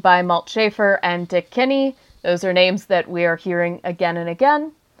 written by Malt Schaefer and Dick Kinney. Those are names that we are hearing again and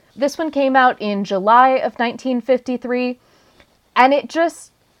again. This one came out in July of 1953, and it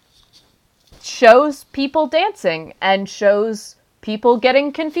just shows people dancing and shows people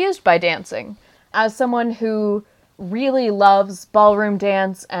getting confused by dancing. As someone who really loves ballroom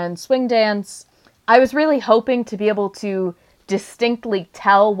dance and swing dance, I was really hoping to be able to distinctly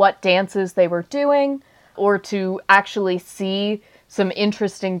tell what dances they were doing, or to actually see some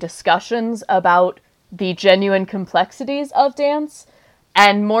interesting discussions about the genuine complexities of dance.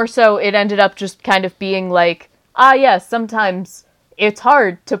 And more so, it ended up just kind of being like, yes, sometimes it's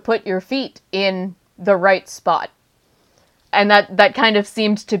hard to put your feet in the right spot. And that kind of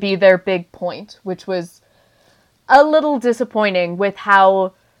seemed to be their big point, which was a little disappointing with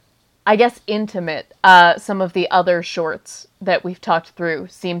how, I guess, intimate some of the other shorts that we've talked through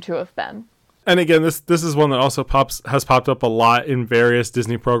seem to have been. And again, this is one that also has popped up a lot in various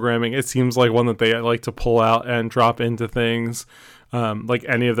Disney programming. It seems like one that they like to pull out and drop into things, like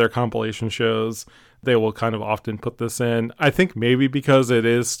any of their compilation shows. They will kind of often put this in. I think maybe because it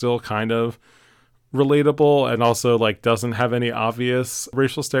is still kind of relatable and also doesn't have any obvious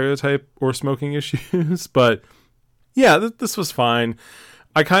racial stereotype or smoking issues. But yeah, this was fine.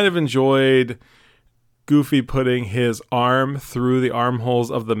 I kind of enjoyed Goofy putting his arm through the armholes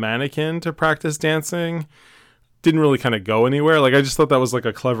of the mannequin to practice dancing. Didn't really kind of go anywhere. I just thought that was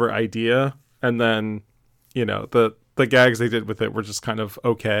a clever idea. And then, the gags they did with it were just kind of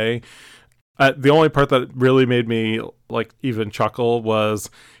okay. The only part that really made me even chuckle was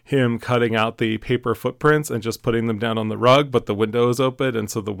him cutting out the paper footprints and just putting them down on the rug, but the window is open, and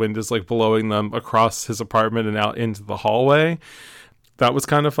so the wind is blowing them across his apartment and out into the hallway. That was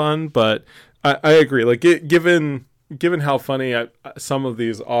kind of fun, but I agree. Given how funny some of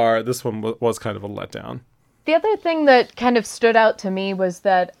these are, this one was kind of a letdown. The other thing that kind of stood out to me was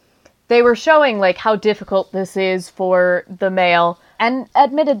that they were showing like how difficult this is for the male, and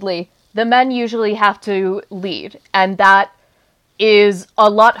admittedly, the men usually have to lead, and that is a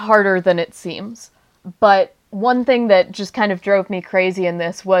lot harder than it seems. But one thing that just kind of drove me crazy in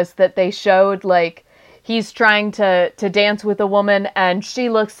this was that they showed like he's trying to dance with a woman and she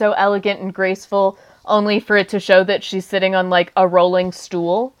looks so elegant and graceful, only for it to show that she's sitting on like a rolling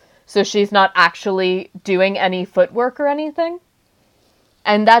stool. So she's not actually doing any footwork or anything.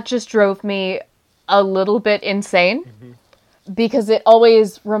 And that just drove me a little bit insane. Mm-hmm. Because it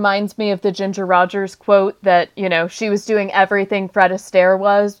always reminds me of the Ginger Rogers quote that, you know, she was doing everything Fred Astaire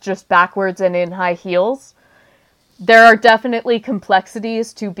was, just backwards and in high heels. There are definitely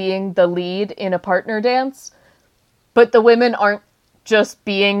complexities to being the lead in a partner dance, but the women aren't just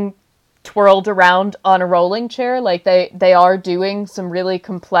being twirled around on a rolling chair. Like, they are doing some really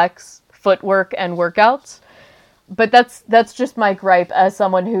complex footwork and workouts. But that's just my gripe as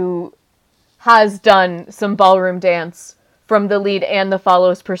someone who has done some ballroom dance from the lead and the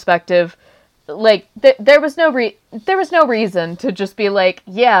follows perspective. Like, there was no reason to just be like,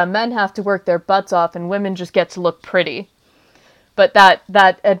 yeah, men have to work their butts off and women just get to look pretty. But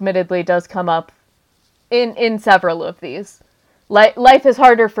that admittedly does come up in several of these. Life is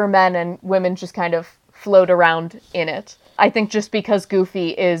harder for men and women just kind of float around in it. I think just because Goofy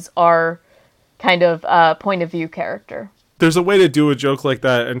is our kind of point of view character. There's a way to do a joke like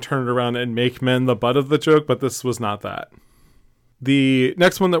that and turn it around and make men the butt of the joke, but this was not that. The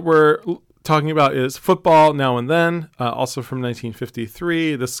next one that we're talking about is Football Now and Then, also from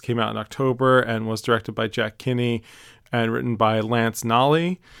 1953. This came out in October and was directed by Jack Kinney and written by Lance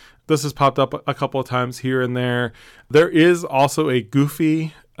Nolly. This has popped up a couple of times here and there. There is also a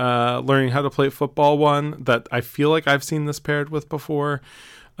Goofy learning how to play football one that I feel like I've seen this paired with before.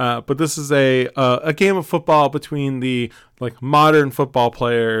 But this is a game of football between the like modern football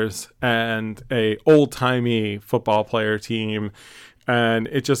players and a old-timey football player team. And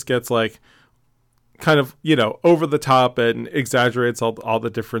it just gets like kind of, you know, over the top and exaggerates all the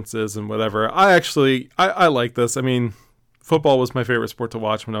differences and whatever. I like this. I mean, football was my favorite sport to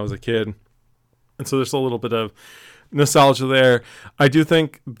watch when I was a kid. And so there's a little bit of nostalgia there. I do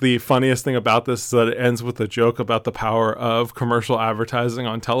think the funniest thing about this is that it ends with a joke about the power of commercial advertising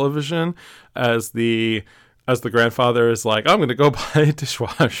on television, as the grandfather is like, I'm going to go buy a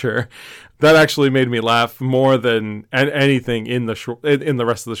dishwasher. That actually made me laugh more than anything in the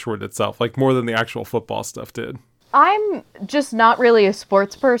rest of the short itself, like more than the actual football stuff did. I'm just not really a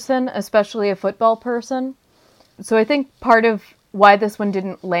sports person, especially a football person. So I think part of why this one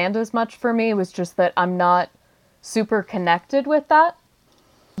didn't land as much for me was just that I'm not super connected with that.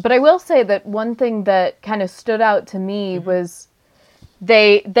 But I will say that one thing that kind of stood out to me was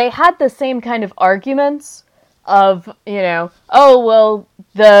they had the same kind of arguments of, you know, oh, well,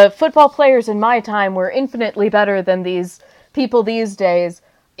 the football players in my time were infinitely better than these people these days,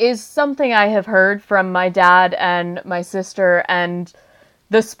 is something I have heard from my dad and my sister and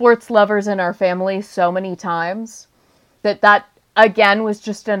the sports lovers in our family so many times that again was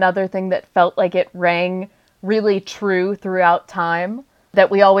just another thing that felt like it rang really true throughout time, that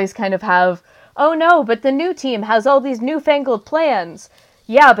we always kind of have, oh no, but the new team has all these newfangled plans.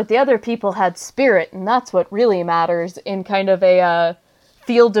 Yeah, but the other people had spirit, and that's what really matters, in kind of a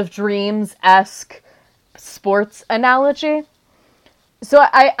Field of Dreams-esque sports analogy. So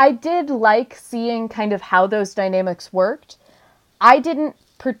I did like seeing kind of how those dynamics worked. I didn't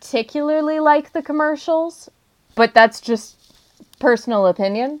particularly like the commercials, but that's just personal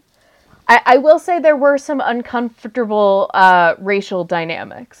opinion. I will say there were some uncomfortable racial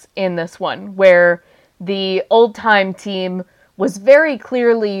dynamics in this one, where the old-time team was very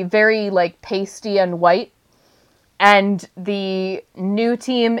clearly very, like, pasty and white, and the new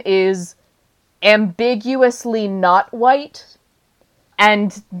team is ambiguously not white,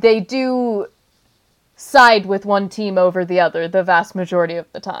 and they do side with one team over the other the vast majority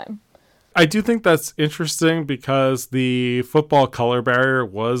of the time. I do think that's interesting because the football color barrier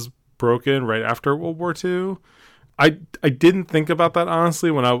was broken right after World War II. I didn't think about that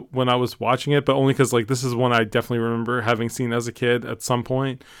honestly when I was watching it, but only because like this is one I definitely remember having seen as a kid at some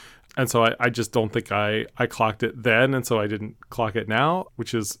point, and so I just don't think I clocked it then, and so I didn't clock it now,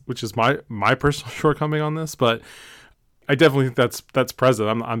 which is my personal shortcoming on this. But I definitely think that's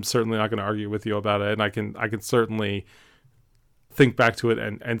present. I'm certainly not going to argue with you about it, and I can certainly think back to it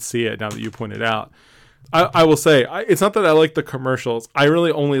and see it now that you pointed out. I will say, it's not that I like the commercials. I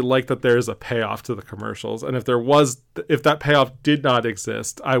really only like that there's a payoff to the commercials. And if that payoff did not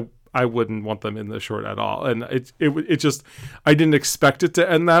exist, I I wouldn't want them in the short at all. And it just, I didn't expect it to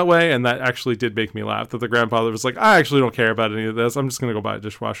end that way. And that actually did make me laugh, that the grandfather was like, I actually don't care about any of this. I'm just going to go buy a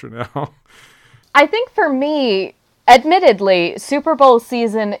dishwasher now. I think for me, admittedly, Super Bowl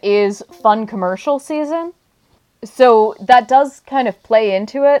season is fun commercial season. So that does kind of play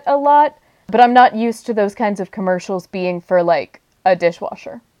into it a lot. But I'm not used to those kinds of commercials being for, like, a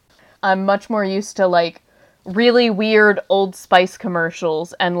dishwasher. I'm much more used to, like, really weird Old Spice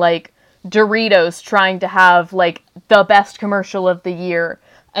commercials and, like, Doritos trying to have, like, the best commercial of the year,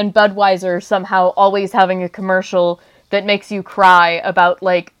 and Budweiser somehow always having a commercial that makes you cry about,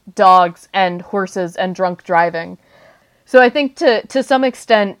 like, dogs and horses and drunk driving. So I think to some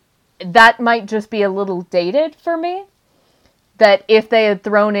extent, that might just be a little dated for me. That if they had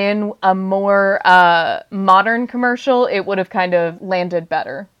thrown in a more modern commercial, it would have kind of landed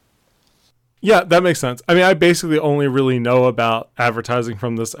better. Yeah, that makes sense. I mean, I basically only really know about advertising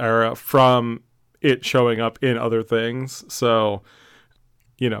from this era from it showing up in other things. So,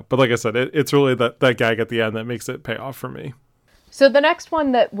 you know, but like I said, it's really that gag at the end that makes it pay off for me. So the next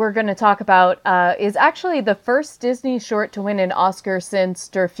one that we're going to talk about is actually the first Disney short to win an Oscar since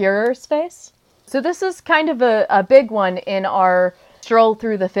Der Fuhrer's Face. So this is kind of a big one in our stroll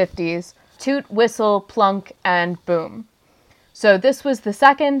through the 50s. Toot, whistle, plunk, and boom. So this was the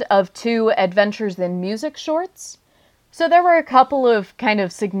second of 2 Adventures in Music shorts. So there were a couple of kind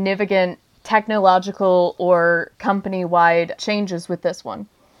of significant technological or company-wide changes with this one.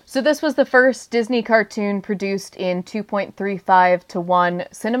 So this was the first Disney cartoon produced in 2.35 to 1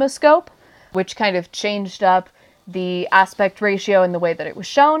 CinemaScope, which kind of changed up the aspect ratio and the way that it was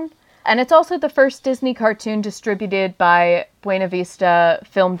shown. And it's also the first Disney cartoon distributed by Buena Vista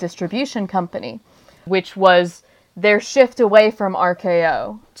Film Distribution Company, which was their shift away from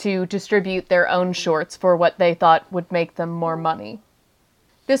RKO to distribute their own shorts for what they thought would make them more money.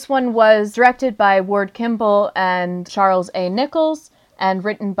 This one was directed by Ward Kimball and Charles A. Nichols and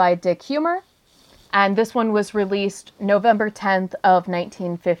written by Dick Humer. And this one was released November 10th of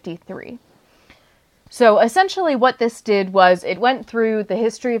 1953. So essentially what this did was it went through the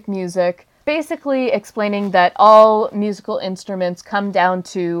history of music, basically explaining that all musical instruments come down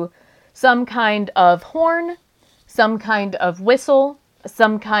to some kind of horn, some kind of whistle,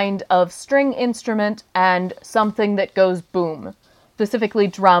 some kind of string instrument, and something that goes boom. Specifically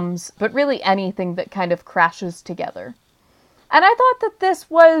drums, but really anything that kind of crashes together. And I thought that this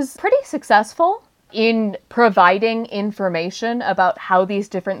was pretty successful in providing information about how these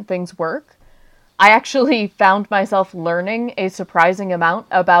different things work. I actually found myself learning a surprising amount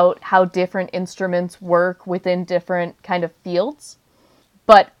about how different instruments work within different kind of fields.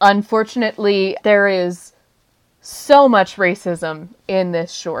 But unfortunately, there is so much racism in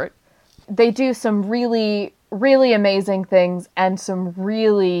this short. They do some really, really amazing things and some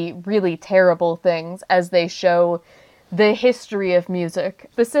really, really terrible things as they show the history of music,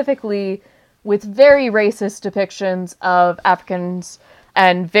 specifically with very racist depictions of Africans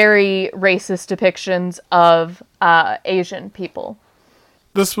and very racist depictions of Asian people.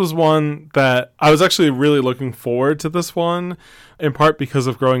 This was one that I was actually really looking forward to this one, in part because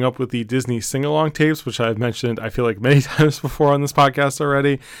of growing up with the Disney sing-along tapes, which I've mentioned, I feel like, many times before on this podcast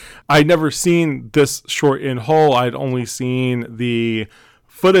already. I'd never seen this short in whole. I'd only seen the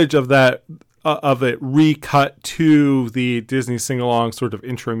footage of that, of it recut to the Disney sing-along sort of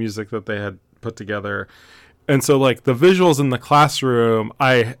intro music that they had put together. And so, like, the visuals in the classroom,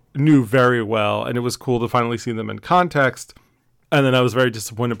 I knew very well, and it was cool to finally see them in context. And then I was very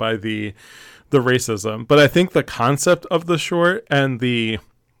disappointed by the racism. But I think the concept of the short and the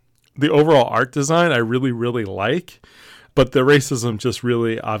overall art design I really, really like. But the racism just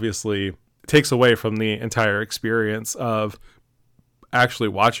really obviously takes away from the entire experience of actually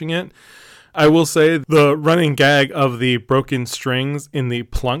watching it. I will say the running gag of the broken strings in the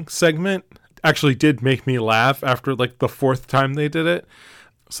plunk segment actually did make me laugh after like the 4th time they did it.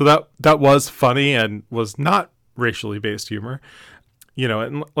 So that was funny and was not racially based humor. You know,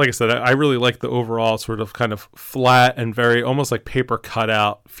 and like I said, I really like the overall sort of kind of flat and very almost like paper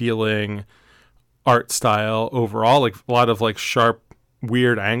cutout feeling art style overall, like a lot of like sharp,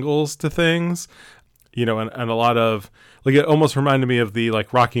 weird angles to things, you know, and a lot of like, it almost reminded me of the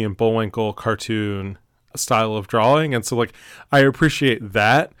like Rocky and Bullwinkle cartoon style of drawing. And so like, I appreciate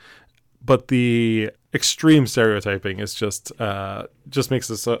that, but the extreme stereotyping is just makes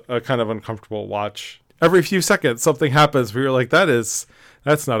this a kind of uncomfortable watch. Every few seconds, something happens where you're like, that's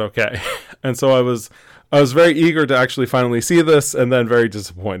not okay. And so I was very eager to actually finally see this, and then very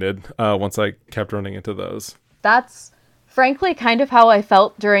disappointed once I kept running into those. That's frankly kind of how I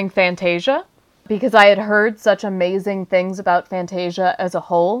felt during Fantasia, because I had heard such amazing things about Fantasia as a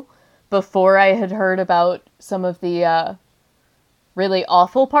whole. before I had heard about some of the really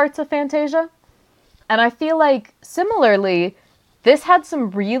awful parts of Fantasia. And I feel like, similarly, this had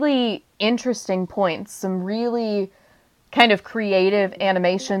some really interesting points, some really kind of creative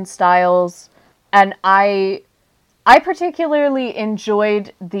animation styles, and I particularly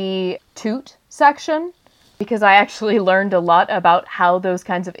enjoyed the toot section because I actually learned a lot about how those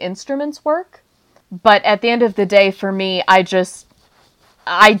kinds of instruments work. But at the end of the day, for me, I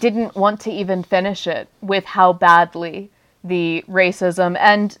didn't want to even finish it with how badly the racism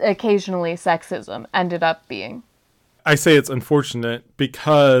and occasionally sexism ended up being. I say it's unfortunate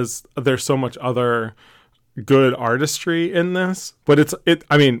because there's so much other good artistry in this, but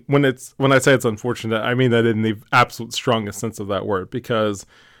when I say it's unfortunate, I mean that in the absolute strongest sense of that word, because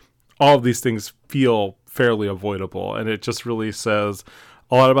all of these things feel fairly avoidable, and it just really says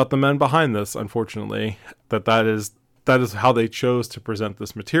a lot about the men behind this, unfortunately, that is how they chose to present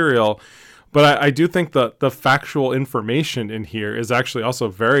this material. But I do think that the factual information in here is actually also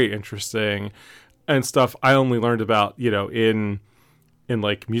very interesting, and stuff I only learned about, in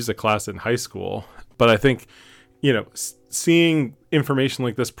like music class in high school. But I think, seeing information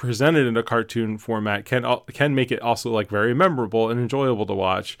like this presented in a cartoon format can make it also like very memorable and enjoyable to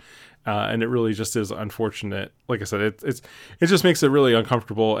watch. And it really just is unfortunate. Like I said, it just makes it really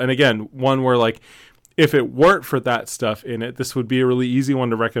uncomfortable. And again, one where like, if it weren't for that stuff in it, this would be a really easy one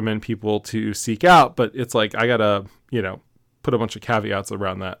to recommend people to seek out. But it's like, I gotta, put a bunch of caveats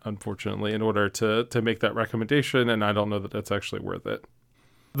around that, unfortunately, in order to make that recommendation. And I don't know that that's actually worth it.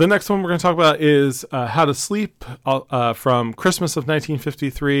 The next one we're going to talk about is How to Sleep from Christmas of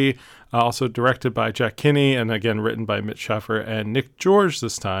 1953, also directed by Jack Kinney, and again written by Mitch Schaffer and Nick George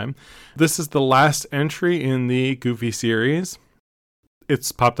this time. This is the last entry in the Goofy series.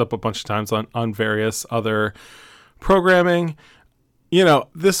 It's popped up a bunch of times on various other programming.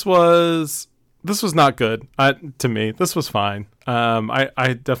 This was not good to me. This was fine. I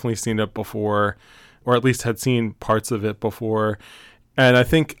had definitely seen it before, or at least had seen parts of it before. And I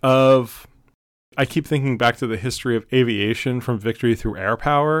keep thinking back to the history of aviation from Victory Through Air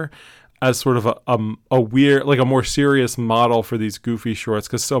Power as sort of a weird, like a more serious model for these Goofy shorts,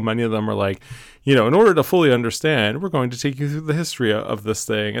 because so many of them are like, in order to fully understand, we're going to take you through the history of this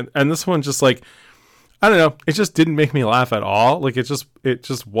thing. And this one just like, I don't know, it just didn't make me laugh at all. Like it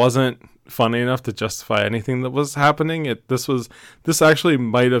just wasn't funny enough to justify anything that was happening. This actually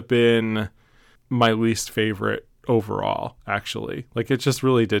might have been my least favorite overall, actually. Like it just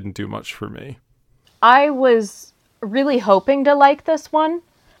really didn't do much for me. I was really hoping to like this one.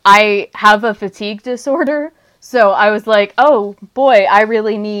 I have a fatigue disorder, so I was like, oh boy, I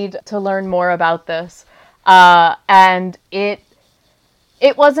really need to learn more about this. And it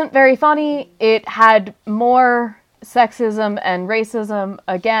wasn't very funny. It had more sexism and racism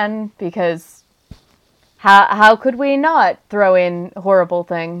again, because how could we not throw in horrible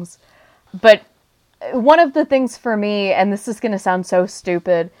things? But one of the things for me, and this is going to sound so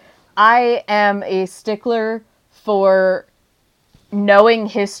stupid, I am a stickler for knowing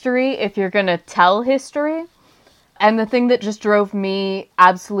history if you're going to tell history. And the thing that just drove me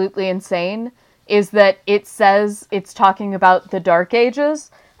absolutely insane is that it says it's talking about the Dark Ages,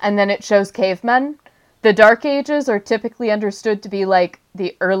 and then it shows cavemen. The Dark Ages are typically understood to be like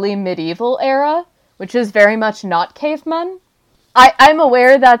the early medieval era, which is very much not cavemen. I'm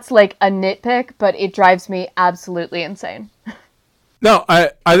aware that's like a nitpick, but it drives me absolutely insane. No, I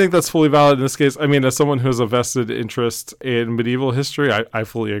think that's fully valid in this case. I mean, as someone who has a vested interest in medieval history, I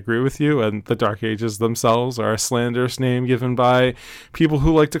fully agree with you. And the Dark Ages themselves are a slanderous name given by people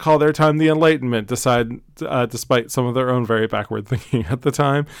who like to call their time the Enlightenment, despite some of their own very backward thinking at the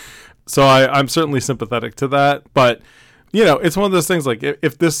time. So I'm certainly sympathetic to that. But, it's one of those things like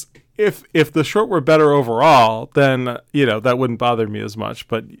if the short were better overall, then, that wouldn't bother me as much.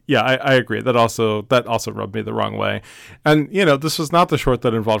 But yeah, I agree. That also rubbed me the wrong way. And, this was not the short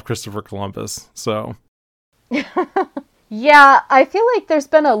that involved Christopher Columbus. So. Yeah, I feel like there's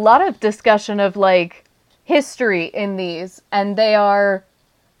been a lot of discussion of like history in these, and they are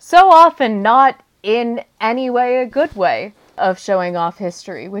so often not in any way a good way of showing off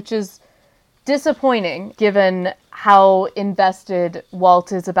history, which is disappointing given how invested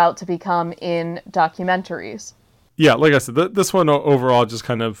Walt is about to become in documentaries. Yeah, like I said, this one overall just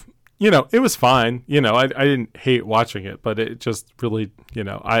kind of, it was fine. I didn't hate watching it, but it just really,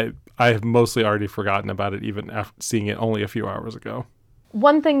 I have mostly already forgotten about it, even after seeing it only a few hours ago.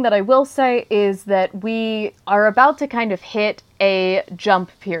 One thing that I will say is that we are about to kind of hit a jump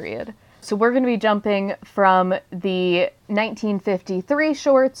period. So we're going to be jumping from the 1953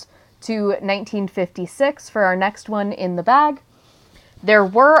 shorts to 1956 for our next one in the bag. There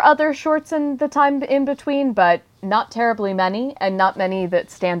were other shorts in the time in between, but not terribly many, and not many that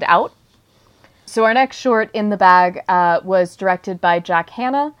stand out. So our next short in the bag was directed by Jack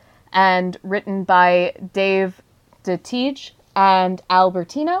Hanna and written by Dave DeTiege and Al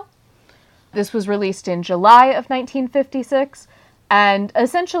Bertino. This was released in July of 1956, and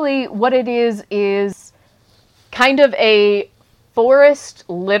essentially what it is kind of a forest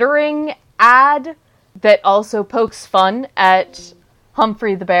littering ad that also pokes fun at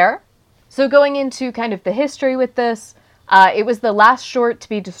Humphrey the Bear. So going into kind of the history with this, it was the last short to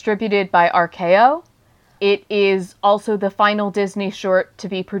be distributed by RKO. It is also the final Disney short to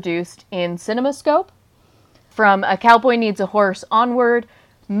be produced in CinemaScope. From A Cowboy Needs a Horse onward,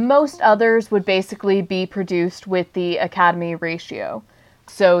 most others would basically be produced with the Academy ratio.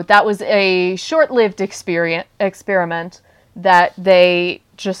 So that was a short-lived experiment that they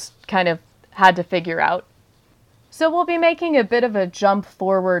just kind of had to figure out. So we'll be making a bit of a jump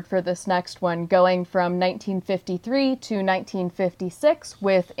forward for this next one, going from 1953 to 1956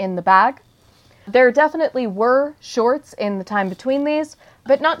 with In the Bag. There definitely were shorts in the time between these,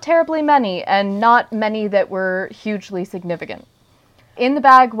 but not terribly many, and not many that were hugely significant. In the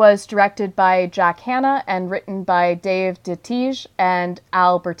Bag was directed by Jack Hanna and written by Dave DeTiege and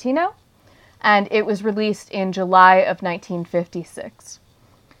Al Bertino, and it was released in July of 1956.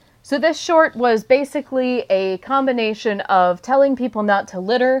 So this short was basically a combination of telling people not to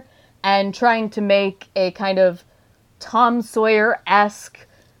litter and trying to make a kind of Tom Sawyer-esque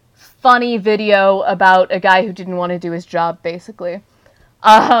funny video about a guy who didn't want to do his job, basically.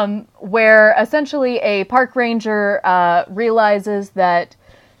 Where essentially a park ranger realizes that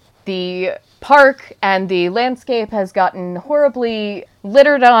the park and the landscape has gotten horribly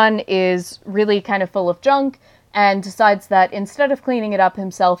littered on, is really kind of full of junk, and decides that instead of cleaning it up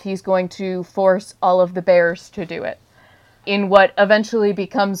himself, he's going to force all of the bears to do it, in what eventually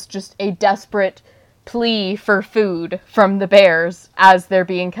becomes just a desperate plea for food from the bears as they're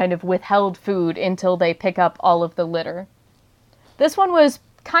being kind of withheld food until they pick up all of the litter. This one was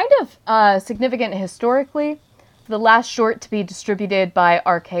kind of significant historically, the last short to be distributed by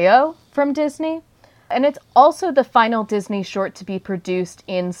RKO from Disney, and it's also the final Disney short to be produced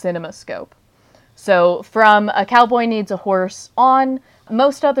in CinemaScope. So from A Cowboy Needs a Horse on,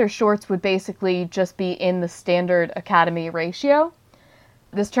 most other shorts would basically just be in the standard Academy ratio.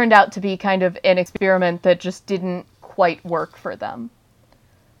 This turned out to be kind of an experiment that just didn't quite work for them.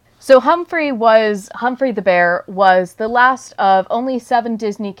 So Humphrey the Bear was the last of only 7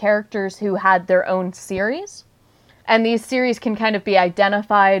 Disney characters who had their own series. And these series can kind of be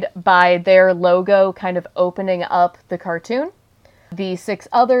identified by their logo kind of opening up the cartoon. The 6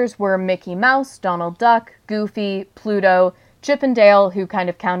 others were Mickey Mouse, Donald Duck, Goofy, Pluto, Chip and Dale, who kind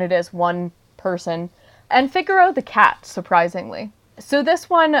of counted as one person, and Figaro the cat, surprisingly. So this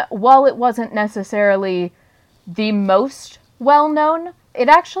one, while it wasn't necessarily the most well-known, it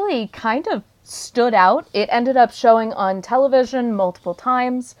actually kind of stood out. It ended up showing on television multiple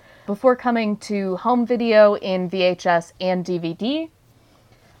times before coming to home video in VHS and DVD.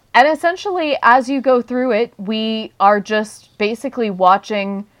 And essentially, as you go through it, we are just basically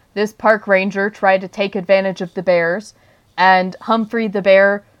watching this park ranger try to take advantage of the bears, and Humphrey the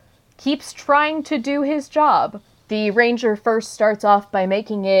Bear keeps trying to do his job. The ranger first starts off by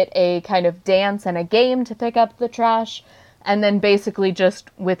making it a kind of dance and a game to pick up the trash, and then basically just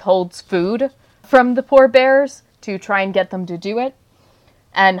withholds food from the poor bears to try and get them to do it.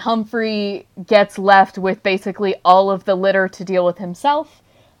 And Humphrey gets left with basically all of the litter to deal with himself,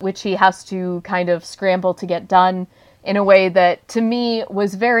 which he has to kind of scramble to get done in a way that, to me,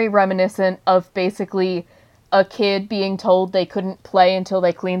 was very reminiscent of basically a kid being told they couldn't play until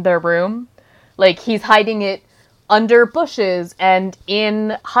they cleaned their room. Like, he's hiding it under bushes and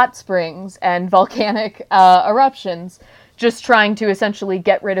in hot springs and volcanic eruptions, just trying to essentially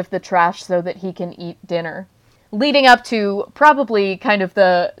get rid of the trash so that he can eat dinner. Leading up to probably kind of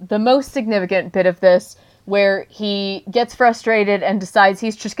the most significant bit of this, where he gets frustrated and decides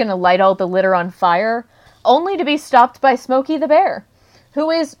he's just going to light all the litter on fire, only to be stopped by Smokey the Bear, who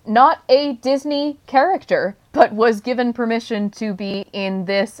is not a Disney character, but was given permission to be in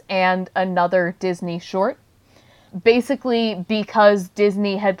this and another Disney short. Basically because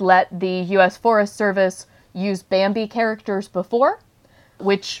Disney had let the U.S. Forest Service use Bambi characters before,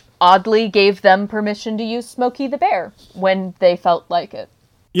 which oddly gave them permission to use Smokey the Bear when they felt like it.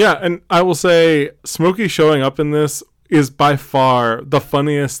 Yeah, and I will say Smokey showing up in this is by far the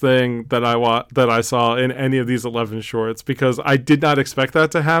funniest thing that I saw in any of these 11 shorts, because I did not expect that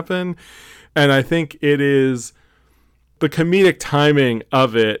to happen. And I think it is the comedic timing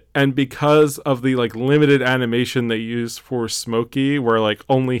of it, and because of the like limited animation they use for Smokey, where like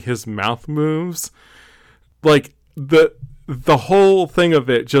only his mouth moves, like the whole thing of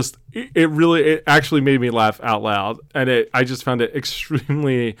it just it actually made me laugh out loud, and I just found it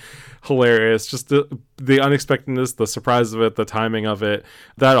extremely hilarious. Just the unexpectedness, the surprise of it, the timing of it,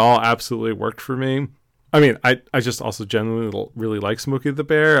 that all absolutely worked for me. I mean, I just also genuinely really like Smokey the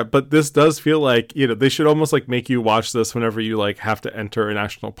Bear, but this does feel like, you know, they should almost like make you watch this whenever you like have to enter a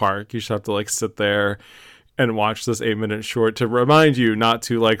national park. You should have to like sit there and watch this 8-minute short to remind you not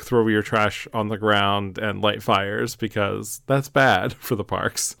to like throw your trash on the ground and light fires, because that's bad for the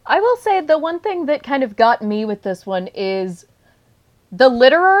parks. I will say the one thing that kind of got me with this one is the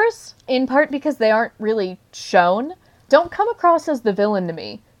litterers, in part because they aren't really shown, don't come across as the villain to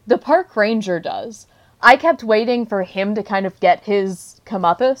me. The park ranger does. I kept waiting for him to kind of get his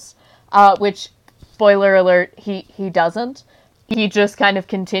comeuppance, which, spoiler alert, he doesn't. He just kind of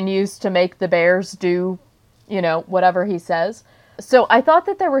continues to make the bears do, you know, whatever he says. So I thought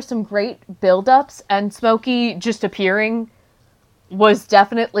that there were some great build-ups, and Smokey just appearing was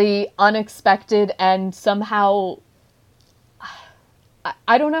definitely unexpected and somehow,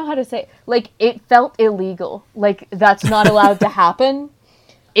 I don't know how to say, like, it felt illegal. Like, that's not allowed to happen.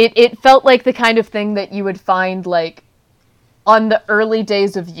 It felt like the kind of thing that you would find, like, on the early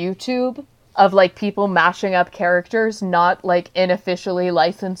days of YouTube, of, like, people mashing up characters, not, like, an officially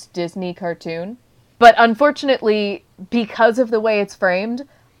licensed Disney cartoon. But unfortunately, because of the way it's framed,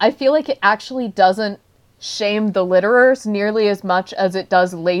 I feel like it actually doesn't shame the litterers nearly as much as it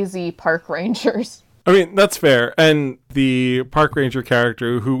does lazy park rangers. I mean, that's fair. And the park ranger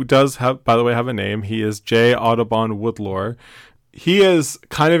character, who does have, by the way, have a name, he is J. Audubon Woodlore. He is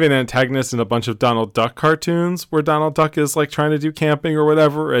kind of an antagonist in a bunch of Donald Duck cartoons where Donald Duck is like trying to do camping or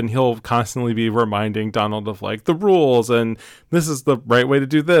whatever, and he'll constantly be reminding Donald of like the rules and this is the right way to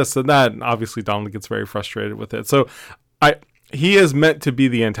do this and that. And obviously Donald gets very frustrated with it. So he is meant to be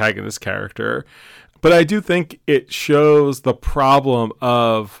the antagonist character, but I do think it shows the problem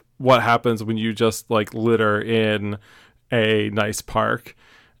of what happens when you just like litter in a nice park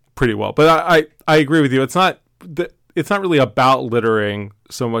pretty well. But I agree with you. It's not really about littering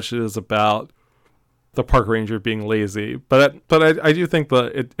so much as it is about the park ranger being lazy. But I do think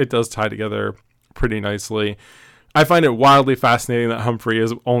that it does tie together pretty nicely. I find it wildly fascinating that Humphrey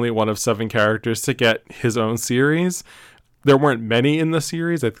is only one of 7 characters to get his own series. There weren't many in the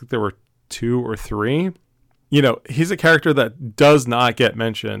series. I think there were 2 or 3. You know, he's a character that does not get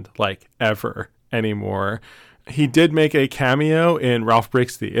mentioned like ever anymore. He did make a cameo in Ralph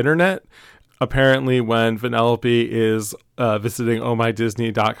Breaks the Internet. Apparently, when Vanellope is visiting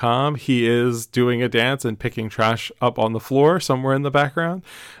ohmydisney.com, he is doing a dance and picking trash up on the floor somewhere in the background.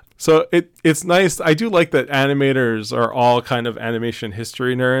 So it's nice. I do like that animators are all kind of animation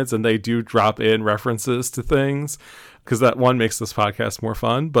history nerds, and they do drop in references to things, because that one makes this podcast more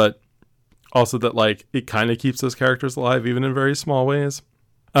fun, but also that like it kind of keeps those characters alive even in very small ways.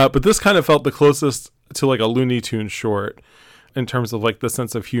 But this kind of felt the closest to like a Looney Tunes short in terms of like the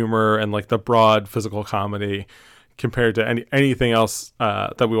sense of humor and like the broad physical comedy compared to anything else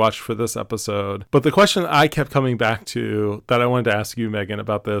that we watched for this episode. But the question I kept coming back to that I wanted to ask you, Megan,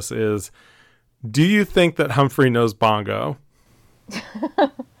 about this is, do you think that Humphrey knows Bongo?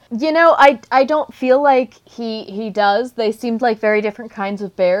 You know, I don't feel like he does. They seemed like very different kinds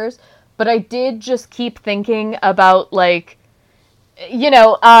of bears, but I did just keep thinking about, like, you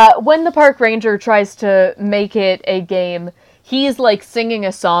know, when the park ranger tries to make it a game, he's, like, singing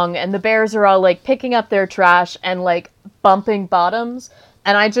a song, and the bears are all, like, picking up their trash and, like, bumping bottoms,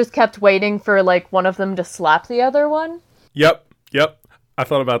 and I just kept waiting for, like, one of them to slap the other one. Yep. I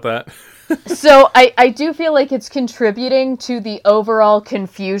thought about that. So I do feel like it's contributing to the overall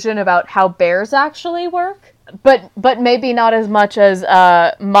confusion about how bears actually work, but maybe not as much as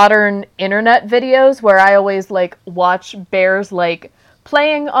modern internet videos where I always, like, watch bears, like,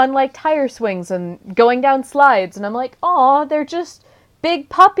 playing on, like, tire swings and going down slides, and I'm like, aw, they're just big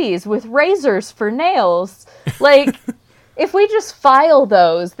puppies with razors for nails. Like, if we just file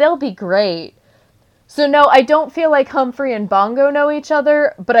those, they'll be great. So no, I don't feel like Humphrey and Bongo know each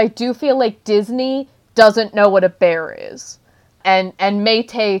other, but I do feel like Disney doesn't know what a bear is, and may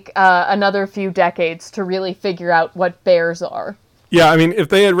take another few decades to really figure out what bears are. Yeah, I mean, if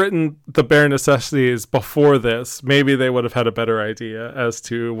they had written the Bear Necessities before this, maybe they would have had a better idea as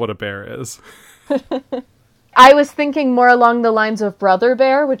to what a bear is. I was thinking more along the lines of Brother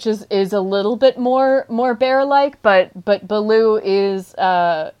Bear, which is a little bit more bear-like, but Baloo is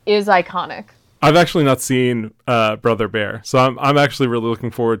iconic. I've actually not seen Brother Bear, so I'm actually really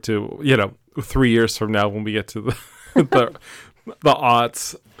looking forward to, 3 years from now when we get to the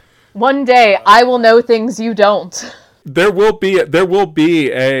aughts. One day I will know things you don't. There will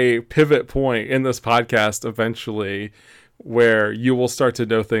be a pivot point in this podcast eventually where you will start to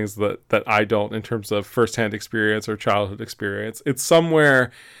know things that I don't in terms of firsthand experience or childhood experience. It's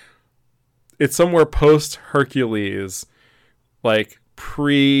somewhere post Hercules, like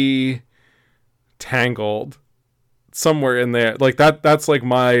pre-Tangled, somewhere in there. Like that's like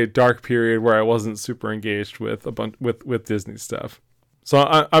my dark period where I wasn't super engaged with with Disney stuff.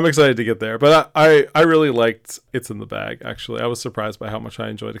 So I'm excited to get there, but I really liked It's in the Bag. Actually, I was surprised by how much I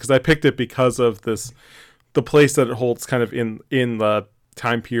enjoyed it because I picked it because of the place that it holds, kind of in the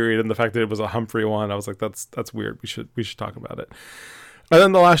time period, and the fact that it was a Humphrey one. I was like, that's weird. We should talk about it. And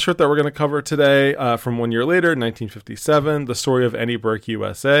then the last short that we're going to cover today, from 1 year later, 1957, The Story of Annie Burke,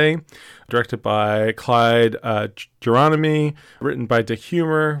 USA, directed by Clyde Geronimi, written by Dick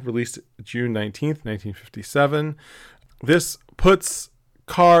Humer, released June 19th, 1957. This puts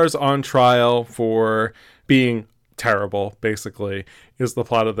Cars on trial for being terrible, basically, is the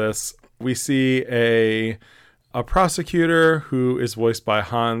plot of this. We see a prosecutor who is voiced by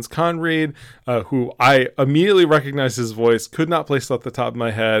Hans Conried, who I immediately recognized his voice, could not place it off the top of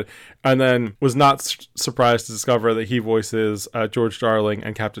my head, and then was not surprised to discover that he voices George Darling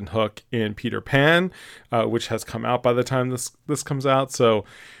and Captain Hook in Peter Pan, which has come out by the time this comes out. So,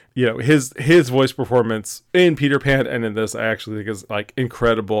 you know, his voice performance in Peter Pan and in this, I actually think is like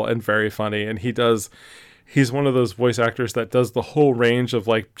incredible and very funny. And he's one of those voice actors that does the whole range of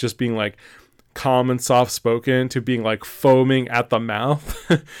like just being like calm and soft spoken to being like foaming at the mouth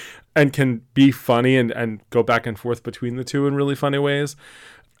and can be funny and go back and forth between the two in really funny ways.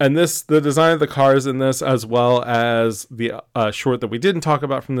 And the design of the cars in this, as well as the short that we didn't talk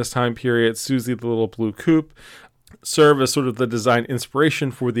about from this time period, Susie the Little Blue Coupe, serve as sort of the design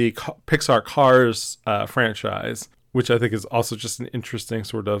inspiration for the Pixar Cars franchise, which I think is also just an interesting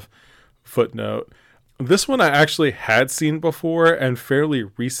sort of footnote. This one I actually had seen before, and fairly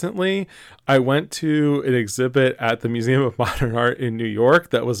recently I went to an exhibit at the Museum of Modern Art in New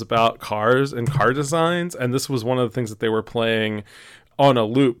York that was about cars and car designs, and this was one of the things that they were playing on a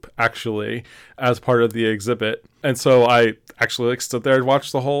loop, actually, as part of the exhibit. And so I actually like stood there and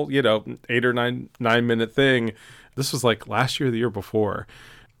watched the whole, 8 or 9 minute thing. This was like last year or the year before.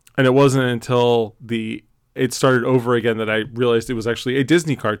 And it wasn't until it started over again that I realized it was actually a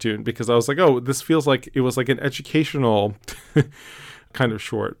Disney cartoon, because I was like, oh, this feels like it was like an educational kind of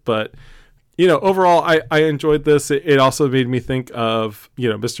short. But, overall, I enjoyed this. It also made me think of,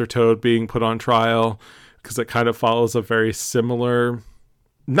 Mr. Toad being put on trial, because it kind of follows a very similar,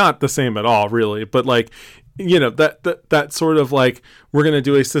 not the same at all, really, but like, that sort of like, we're going to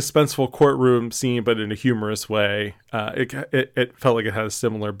do a suspenseful courtroom scene, but in a humorous way. It felt like it had a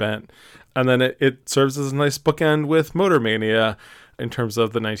similar bent. And then it serves as a nice bookend with Motor Mania in terms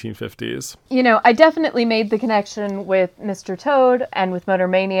of the 1950s. I definitely made the connection with Mr. Toad and with Motor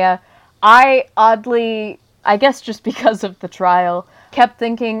Mania. I oddly, I guess just because of the trial, kept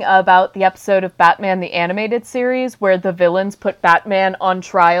thinking about the episode of Batman the Animated Series where the villains put Batman on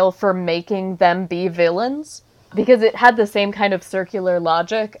trial for making them be villains. Because it had the same kind of circular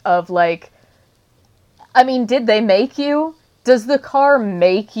logic of like, I mean, did they make you? Does the car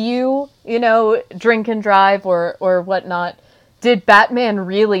make you, drink and drive or whatnot? Did Batman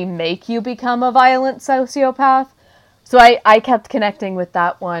really make you become a violent sociopath? So I kept connecting with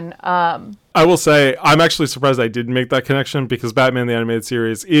that one. I will say, I'm actually surprised I didn't make that connection, because Batman the Animated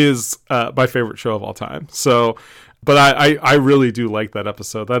Series is my favorite show of all time. So, but I really do like that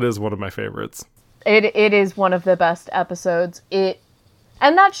episode. That is one of my favorites. It is one of the best episodes.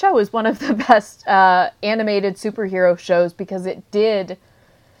 And that show is one of the best animated superhero shows, because it did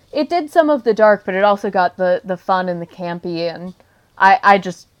some of the dark, but it also got the fun and the campy. And I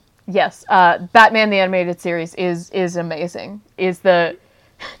just, yes, Batman the Animated Series is amazing.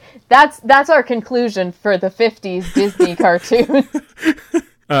 That's our conclusion for the 50s Disney cartoon.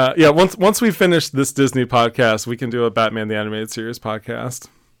 Once we finish this Disney podcast, we can do a Batman the Animated Series podcast.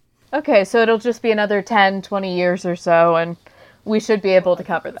 Okay, so it'll just be another 10, 20 years or so, and we should be able to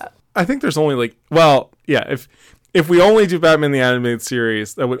cover that. I think there's only if we only do Batman the Animated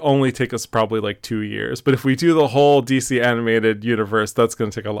Series, that would only take us probably like 2 years. But if we do the whole DC animated universe, that's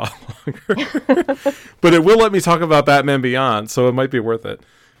going to take a lot longer. But it will let me talk about Batman Beyond, so it might be worth it.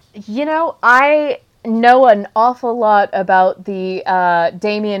 I know an awful lot about the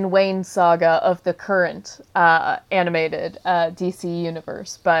Damian Wayne saga of the current animated DC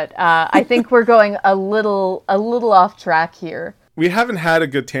universe, but I think we're going a little off track here. We haven't had a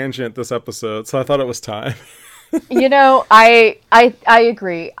good tangent this episode, so I thought it was time. I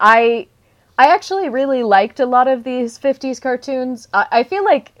agree. I I actually really liked a lot of these 50s cartoons. I feel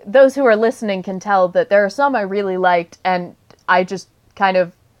like those who are listening can tell that there are some I really liked, and I just kind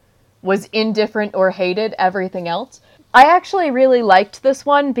of was indifferent or hated everything else. I actually really liked this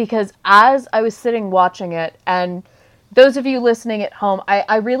one because as I was sitting watching it, and those of you listening at home,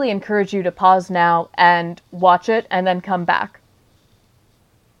 I really encourage you to pause now and watch it and then come back.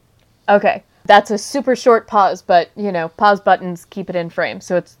 Okay, that's a super short pause, but, you know, pause buttons keep it in frame,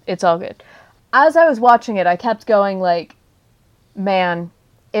 so it's all good. As I was watching it, I kept going like, man,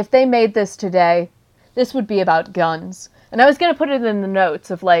 if they made this today, this would be about guns. And I was going to put it in the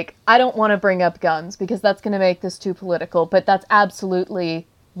notes of like, I don't want to bring up guns because that's going to make this too political, but that's absolutely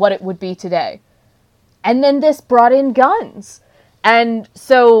what it would be today. And then this brought in guns. And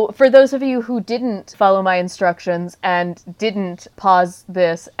so for those of you who didn't follow my instructions and didn't pause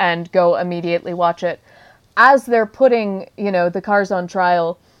this and go immediately watch it, as they're putting, you know, the cars on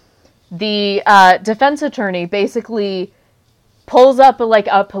trial, the defense attorney basically pulls up like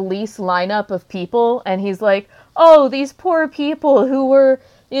a police lineup of people, and he's like, oh, these poor people who were,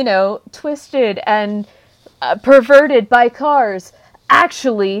 you know, twisted and perverted by cars.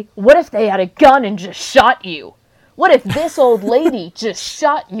 Actually, what if they had a gun and just shot you? What if this old lady just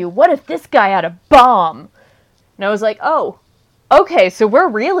shot you? What if this guy had a bomb? And I was like, oh, okay, so we're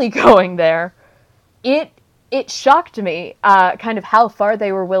really going there. It shocked me kind of how far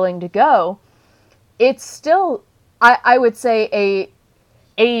they were willing to go. It's still, I would say,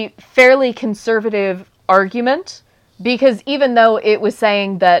 a fairly conservative argument, because even though it was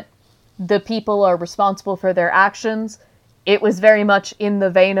saying that the people are responsible for their actions, it was very much in the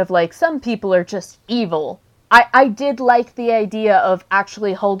vein of like, some people are just evil. I did like the idea of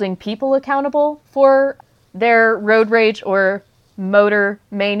actually holding people accountable for their road rage or motor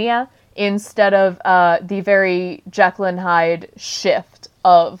mania instead of the very Jekyll and Hyde shift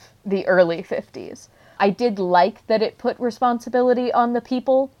of the early 50s. I did like that it put responsibility on the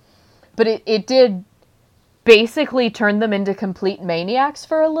people, but it did basically turn them into complete maniacs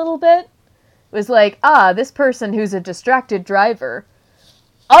for a little bit. It was like, this person who's a distracted driver,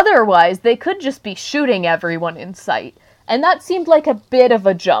 otherwise they could just be shooting everyone in sight. And that seemed like a bit of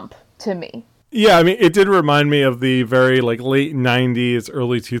a jump to me. Yeah, I mean, it did remind me of the very like late 90s,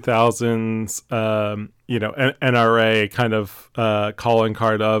 early 2000s, NRA kind of calling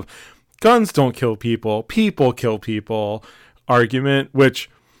card of guns don't kill people, people kill people argument, which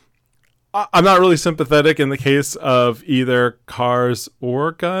I'm not really sympathetic in the case of either cars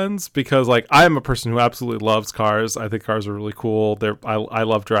or guns, because like I am a person who absolutely loves cars. I think cars are really cool. I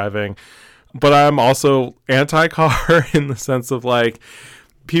love driving, but I'm also anti-car in the sense of like,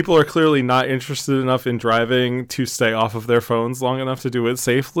 people are clearly not interested enough in driving to stay off of their phones long enough to do it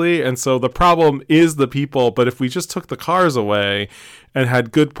safely. And so the problem is the people. But if we just took the cars away and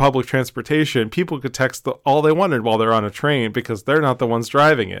had good public transportation, people could text all they wanted while they're on a train because they're not the ones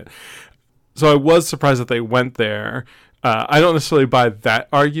driving it. So I was surprised that they went there. I don't necessarily buy that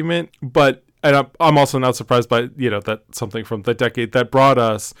argument, but and I'm also not surprised by, that something from the decade that brought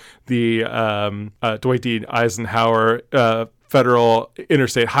us the Dwight D. Eisenhower federal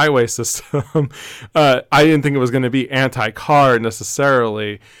interstate highway system. I didn't think it was going to be anti-car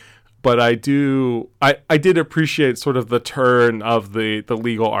necessarily, but I did appreciate sort of the turn of the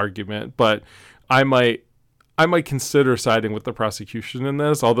legal argument, but I might consider siding with the prosecution in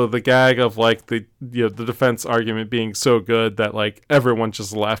this, although the gag of like the defense argument being so good that like everyone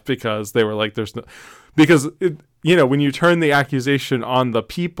just left because they were like, when you turn the accusation on the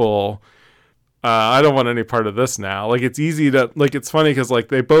people, I don't want any part of this now. Like, it's easy to, like, it's funny because, like,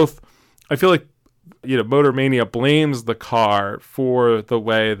 they both, I feel like, Motor Mania blames the car for the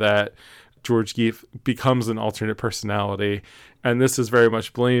way that George Geef becomes an alternate personality. And this is very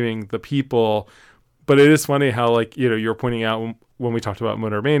much blaming the people. But it is funny how, like, you're pointing out when we talked about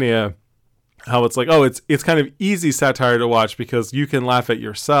Motor Mania, how it's like, oh, it's kind of easy satire to watch because you can laugh at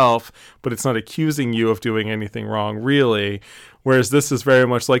yourself, but it's not accusing you of doing anything wrong, really. Whereas this is very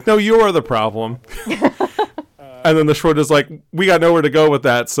much like, no, you're the problem. And then the short is like, we got nowhere to go with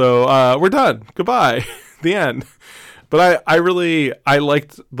that, so we're done. Goodbye. The end. But I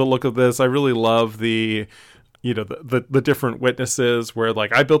liked the look of this. I really love the different witnesses where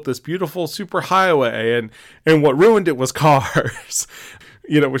like, I built this beautiful super highway and what ruined it was cars.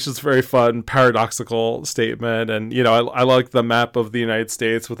 Which is a very fun, paradoxical statement. And, I like the map of the United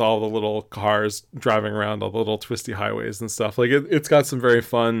States with all the little cars driving around all the little twisty highways and stuff. Like, it's got some very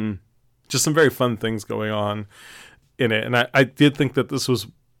fun things going on in it. And I did think that this was,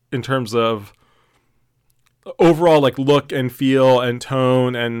 in terms of overall, like, look and feel and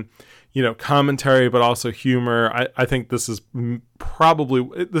tone and, commentary, but also humor. I think this is definitely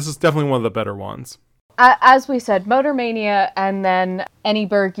one of the better ones. As we said, Motor Mania and then Annie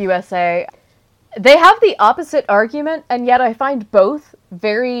Berg USA, they have the opposite argument, and yet I find both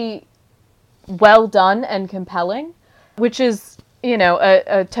very well done and compelling, which is,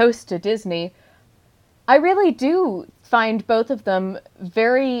 a toast to Disney. I really do find both of them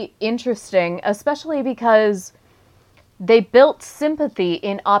very interesting, especially because they built sympathy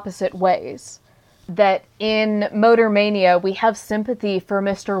in opposite ways. That in Motor Mania, we have sympathy for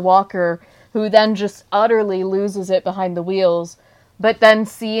Mr. Walker, who then just utterly loses it behind the wheels. But then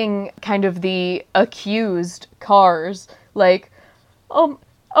seeing kind of the accused cars, like, oh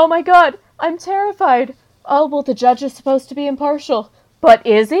my god, I'm terrified. Oh, well, the judge is supposed to be impartial. But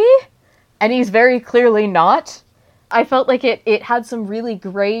is he? And he's very clearly not. I felt like it had some really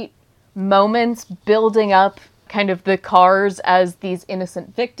great moments building up kind of the cars as these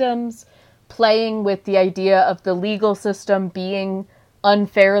innocent victims, playing with the idea of the legal system being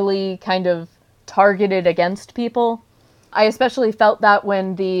unfairly kind of targeted against people. I especially felt that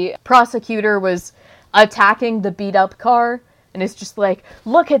when the prosecutor was attacking the beat-up car, and it's just like,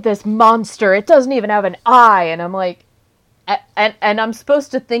 look at this monster, it doesn't even have an eye, and I'm like, and I'm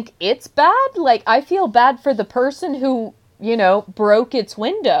supposed to think it's bad? Like, I feel bad for the person who, broke its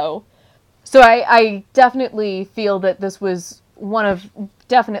window. So I definitely feel that this was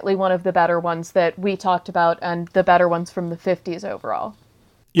definitely one of the better ones that we talked about, and the better ones from the 50s overall.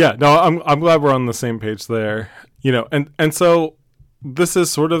 Yeah, no, I'm glad we're on the same page there. And so this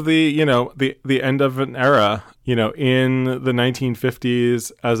is sort of the end of an era. In the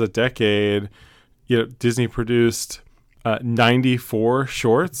 1950s as a decade, Disney produced 94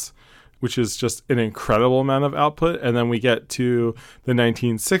 shorts, which is just an incredible amount of output. And then we get to the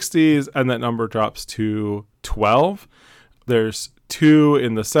 1960s, and that number drops to 12. There's 2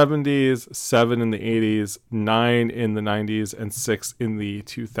 in the 70s, 7 in the 80s, 9 in the 90s, and 6 in the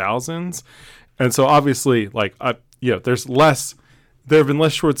 2000s. And so obviously, there have been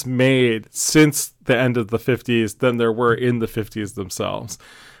less shorts made since the end of the 50s than there were in the 50s themselves.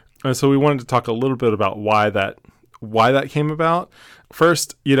 And so we wanted to talk a little bit about why that came about.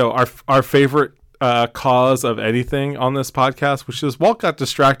 First, our favorite cause of anything on this podcast, which is Walt got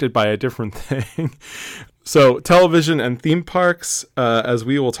distracted by a different thing. So television and theme parks, as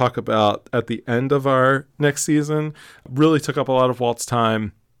we will talk about at the end of our next season, really took up a lot of Walt's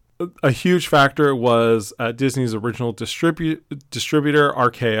time. A huge factor was Disney's original distributor,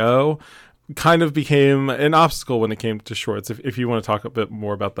 RKO, kind of became an obstacle when it came to shorts. If you want to talk a bit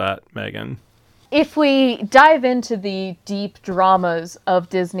more about that, Megan. If we dive into the deep dramas of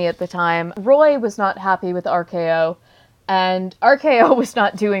Disney at the time, Roy was not happy with RKO, and RKO was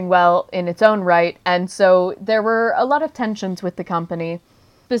not doing well in its own right, and so there were a lot of tensions with the company.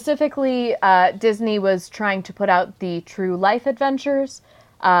 Specifically, Disney was trying to put out the True Life Adventures,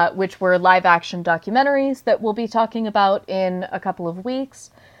 which were live-action documentaries that we'll be talking about in a couple of weeks.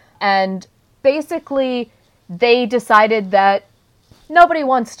 And basically, they decided that nobody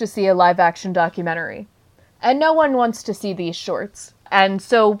wants to see a live-action documentary, and no one wants to see these shorts. And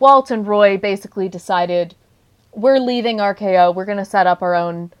so Walt and Roy basically decided, we're leaving RKO, we're going to set up our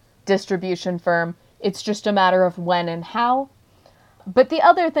own distribution firm. It's just a matter of when and how. But the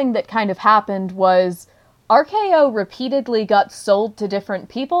other thing that kind of happened was RKO repeatedly got sold to different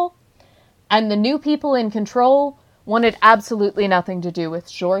people, and the new people in control wanted absolutely nothing to do with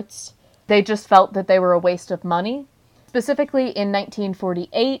shorts. They just felt that they were a waste of money. Specifically in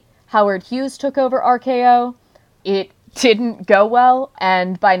 1948, Howard Hughes took over RKO. It didn't go well,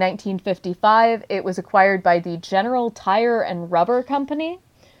 and by 1955, it was acquired by the General Tire and Rubber Company,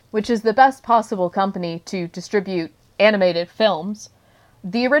 which is the best possible company to distribute animated films.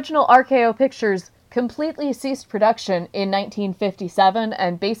 The original RKO Pictures completely ceased production in 1957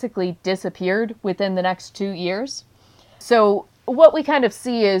 and basically disappeared within the next 2 years. So what we kind of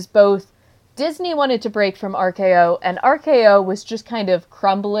see is both Disney wanted to break from RKO, and RKO was just kind of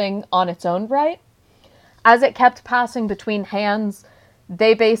crumbling on its own right. As it kept passing between hands,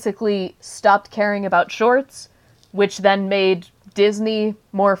 they basically stopped caring about shorts, which then made Disney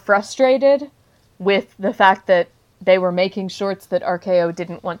more frustrated with the fact that they were making shorts that RKO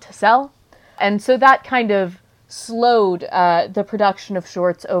didn't want to sell. And so that kind of slowed the production of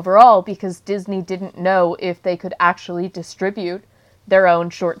shorts overall, because Disney didn't know if they could actually distribute their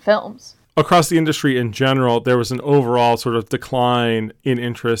own short films. Across the industry in general, there was an overall sort of decline in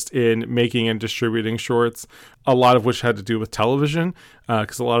interest in making and distributing shorts, a lot of which had to do with television,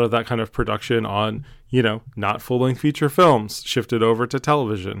 because a lot of that kind of production on, not full-length feature films shifted over to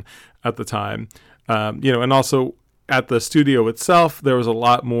television at the time. And also at the studio itself, there was a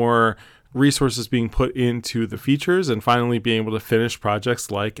lot more resources being put into the features and finally being able to finish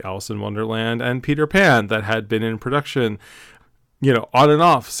projects like Alice in Wonderland and Peter Pan that had been in production, on and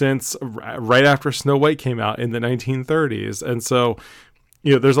off since right after Snow White came out in the 1930s. And so,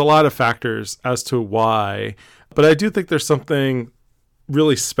 there's a lot of factors as to why, but I do think there's something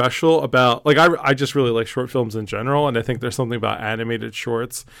really special about, like, I just really like short films in general. And I think there's something about animated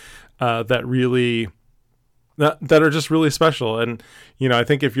shorts that are just really special. And, I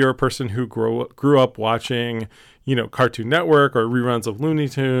think if you're a person who grew up watching, Cartoon Network or reruns of Looney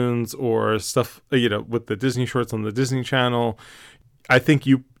Tunes or stuff, with the Disney shorts on the Disney Channel, I think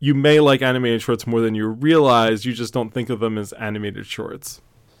you may like animated shorts more than you realize. You just don't think of them as animated shorts.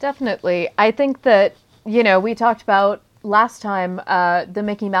 Definitely. I think that, we talked about last time the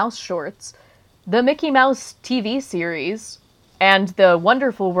Mickey Mouse shorts. The Mickey Mouse TV series and the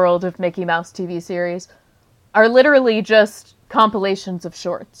Wonderful World of Mickey Mouse TV series are literally just compilations of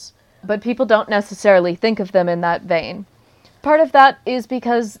shorts, but people don't necessarily think of them in that vein. Part of that is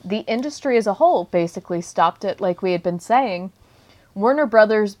because the industry as a whole basically stopped it, like we had been saying. Warner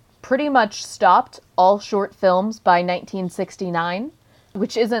Brothers pretty much stopped all short films by 1969,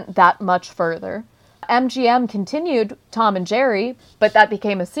 which isn't that much further. MGM continued Tom and Jerry, but that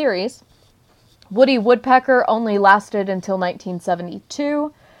became a series. Woody Woodpecker only lasted until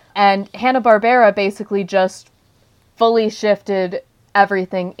 1972, and Hanna-Barbera basically just fully shifted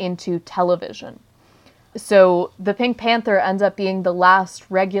everything into television. So The Pink Panther ends up being the last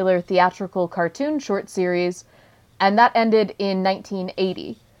regular theatrical cartoon short series, and that ended in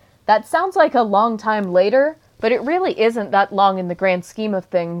 1980. That sounds like a long time later, but it really isn't that long in the grand scheme of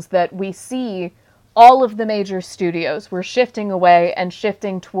things that we see all of the major studios were shifting away and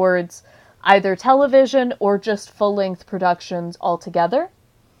shifting towards either television or just full-length productions altogether.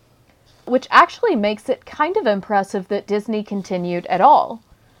 Which actually makes it kind of impressive that Disney continued at all.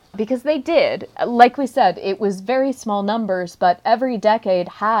 Because they did. Like we said, it was very small numbers, but every decade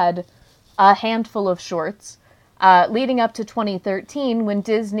had a handful of shorts, leading up to 2013 when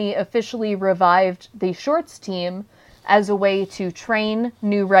Disney officially revived the shorts team as a way to train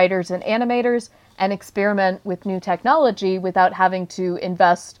new writers and animators and experiment with new technology without having to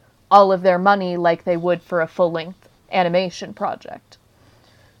invest all of their money like they would for a full-length animation project.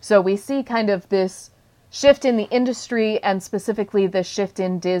 So we see kind of this shift in the industry and specifically the shift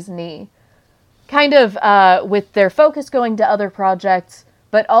in Disney, kind of with their focus going to other projects,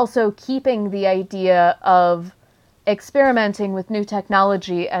 but also keeping the idea of experimenting with new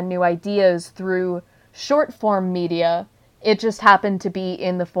technology and new ideas through short form media. It just happened to be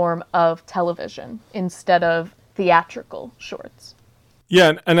in the form of television instead of theatrical shorts.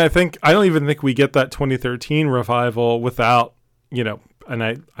 Yeah, and I don't even think we get that 2013 revival without, and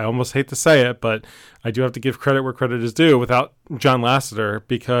I almost hate to say it, but I do have to give credit where credit is due, without John Lasseter,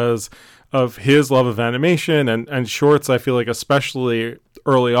 because of his love of animation and shorts. I feel like especially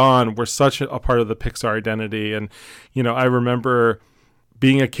early on were such a part of the Pixar identity. And, I remember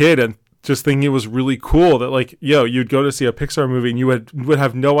being a kid and just thinking it was really cool that, like, you'd go to see a Pixar movie and you would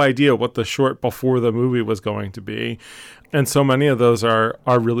have no idea what the short before the movie was going to be. And so many of those are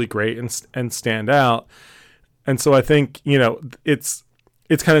really great and stand out. And so I think, it's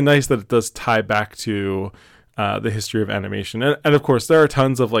kind of nice that it does tie back to the history of animation. And of course, there are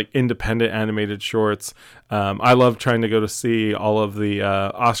tons of like independent animated shorts. I love trying to go to see all of the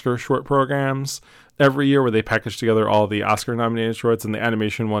Oscar short programs every year where they package together all the Oscar nominated shorts, and the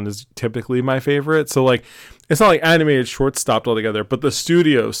animation one is typically my favorite. So like, it's not like animated shorts stopped altogether, but the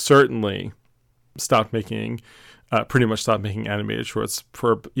studio certainly pretty much stopped making animated shorts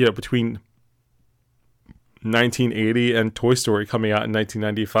for, between 1980 and Toy Story coming out in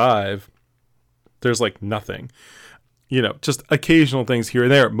 1995. There's like nothing, just occasional things here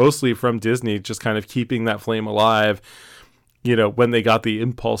and there, mostly from Disney, just kind of keeping that flame alive, when they got the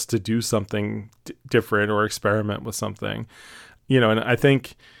impulse to do something different or experiment with something, and I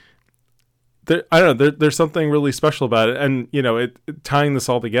think there's something really special about it. And, tying this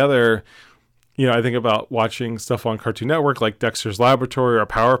all together, I think about watching stuff on Cartoon Network like Dexter's Laboratory or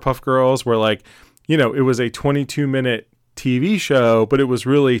Powerpuff Girls, where like, it was a 22-minute TV show, but it was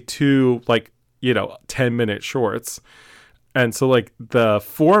really two, 10-minute shorts. And so, like, the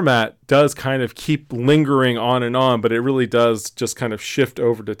format does kind of keep lingering on, but it really does just kind of shift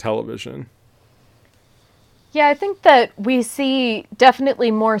over to television. Yeah, I think that we see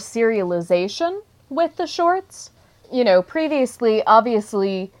definitely more serialization with the shorts. Previously,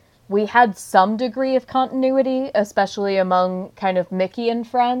 obviously, we had some degree of continuity, especially among kind of Mickey and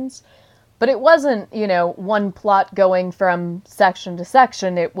Friends. But it wasn't, one plot going from section to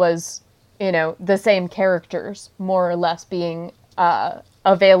section. It was the same characters more or less being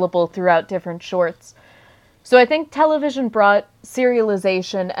available throughout different shorts. So I think television brought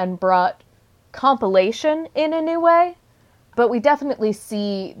serialization and brought compilation in a new way, but we definitely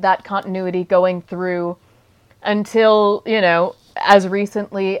see that continuity going through until, as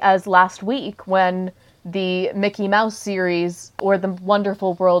recently as last week when the Mickey Mouse series, or the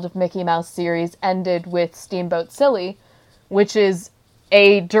Wonderful World of Mickey Mouse series, ended with Steamboat Silly, which is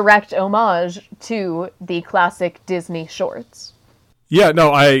a direct homage to the classic Disney shorts. Yeah,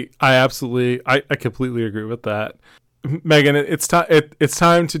 no, I completely agree with that. Megan, it's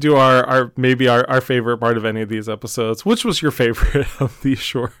time to do our favorite part of any of these episodes. Which was your favorite of these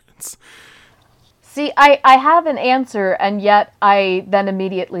shorts? See, I have an answer, and yet I then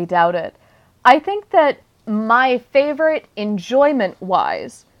immediately doubt it. I think that my favorite,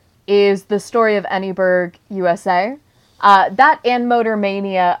 enjoyment-wise, is The Story of Ennyberg, USA. That and Motor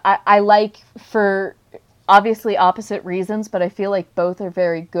Mania, I like for obviously opposite reasons, but I feel like both are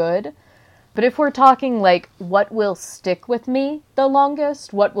very good. But if we're talking like what will stick with me the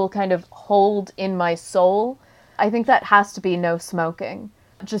longest, what will kind of hold in my soul, I think that has to be No Smoking.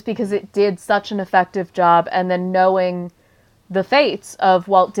 Just because it did such an effective job, and then knowing the fates of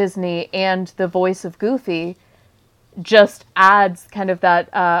Walt Disney and the voice of Goofy just adds kind of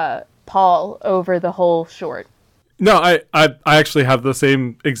that pall over the whole short. No, I actually have the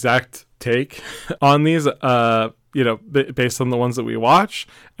same exact take on these, based on the ones that we watch.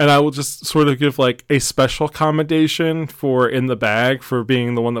 And I will just sort of give like a special commendation for In the Bag for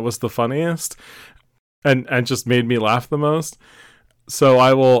being the one that was the funniest and just made me laugh the most. So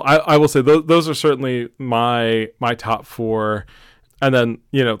I will say those are certainly my top four. And then,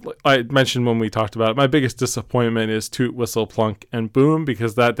 I mentioned when we talked about it, my biggest disappointment is Toot, Whistle, Plunk, and Boom,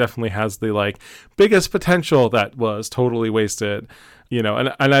 because that definitely has the like biggest potential that was totally wasted.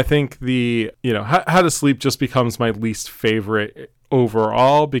 And I think the, How to Sleep just becomes my least favorite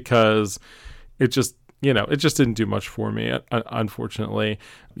overall because it just didn't do much for me, unfortunately.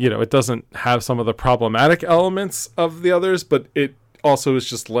 It doesn't have some of the problematic elements of the others, but it also is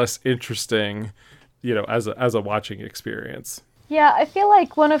just less interesting, as a watching experience. Yeah, I feel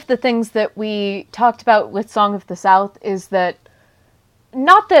like one of the things that we talked about with Song of the South is that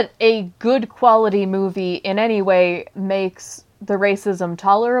not that a good quality movie in any way makes the racism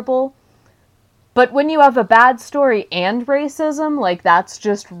tolerable, but when you have a bad story and racism, like that's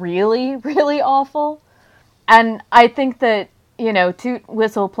just really, really awful. And I think that, Toot,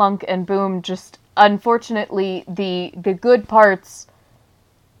 Whistle, Plunk, and Boom, just unfortunately the good parts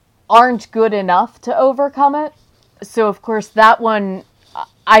aren't good enough to overcome it. So, of course, that one,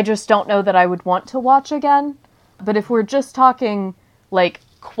 I just don't know that I would want to watch again. But if we're just talking, like,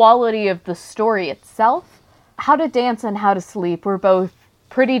 quality of the story itself, How to Dance and How to Sleep were both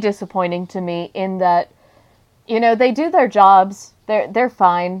pretty disappointing to me in that, they do their jobs, they're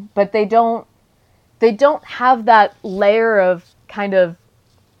fine, but they don't have that layer of kind of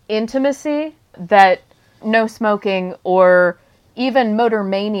intimacy that No Smoking or even Motor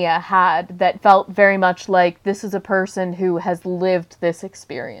Mania had, that felt very much like this is a person who has lived this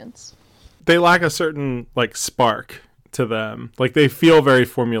experience. They lack a certain like spark to them. Like they feel very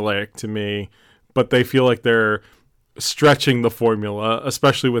formulaic to me, but they feel like they're stretching the formula,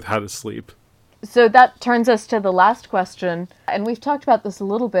 especially with How to Sleep. So that turns us to the last question, and we've talked about this a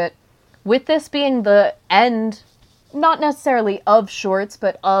little bit. With this being the end, not necessarily of shorts,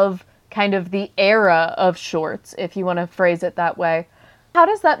 but of kind of the era of shorts, if you want to phrase it that way. How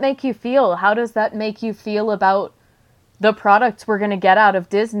does that make you feel? How does that make you feel about the products we're going to get out of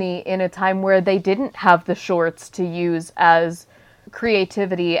Disney in a time where they didn't have the shorts to use as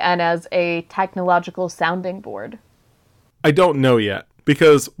creativity and as a technological sounding board? I don't know yet,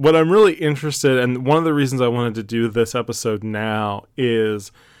 because what I'm really interested in, and one of the reasons I wanted to do this episode now,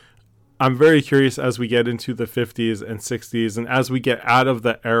 is I'm very curious as we get into the 50s and 60s and as we get out of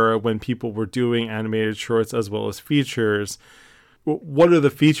the era when people were doing animated shorts as well as features, what do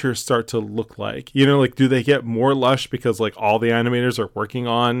the features start to look like? Do they get more lush because like all the animators are working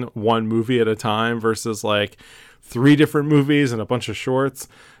on one movie at a time versus like 3 different movies and a bunch of shorts?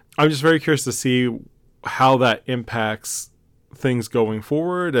 I'm just very curious to see how that impacts things going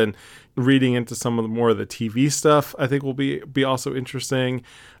forward, and reading into some of the more of the TV stuff I think will be also interesting.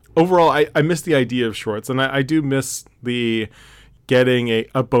 Overall, I miss the idea of shorts, and I do miss the getting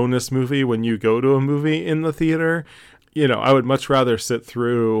a bonus movie when you go to a movie in the theater. I would much rather sit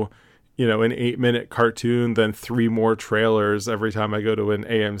through, an 8-minute cartoon than 3 more trailers every time I go to an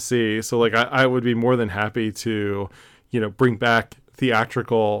AMC. So like I would be more than happy to, bring back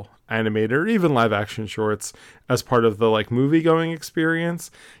theatrical animated or even live action shorts as part of the like movie going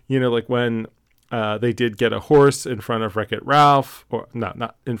experience. Like when they did get a horse in front of Wreck-It Ralph, or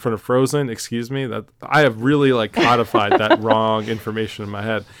not in front of Frozen, excuse me. That I have really like codified that wrong information in my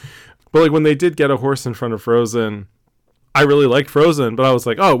head. But like when they did get a horse in front of Frozen, I really liked Frozen, but I was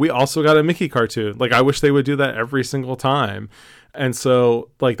like, oh, we also got a Mickey cartoon. Like, I wish they would do that every single time. And so,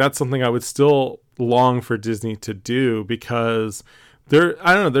 like, that's something I would still long for Disney to do, because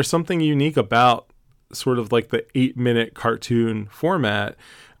there's something unique about sort of like the 8-minute cartoon format,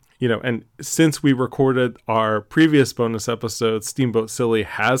 and since we recorded our previous bonus episode, Steamboat Silly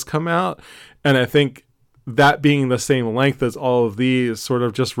has come out. And I think that being the same length as all of these sort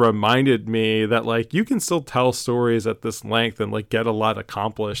of just reminded me that like you can still tell stories at this length and like get a lot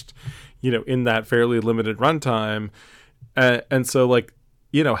accomplished, in that fairly limited runtime. And so like,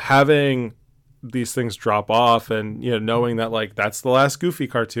 having these things drop off and, knowing that like that's the last Goofy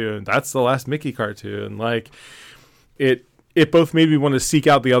cartoon, that's the last Mickey cartoon, like it both made me want to seek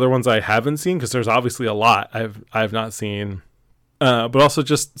out the other ones I haven't seen, because there's obviously a lot I've not seen, but also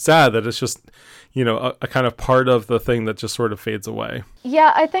just sad that it's just, a kind of part of the thing that just sort of fades away.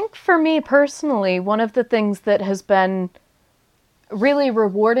 Yeah, I think for me personally, one of the things that has been really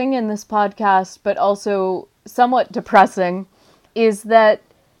rewarding in this podcast, but also somewhat depressing, is that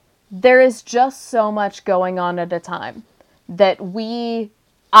there is just so much going on at a time that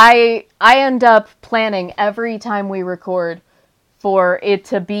I end up planning every time we record for it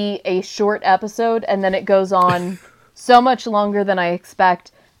to be a short episode, and then it goes on so much longer than I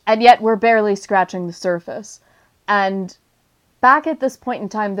expect. And yet we're barely scratching the surface. And back at this point in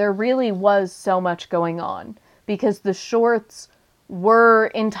time, there really was so much going on, because the shorts were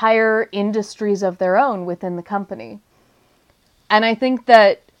entire industries of their own within the company. And I think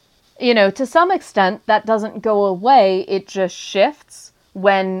that, to some extent, that doesn't go away. It just shifts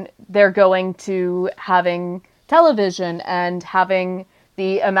when they're going to having television and having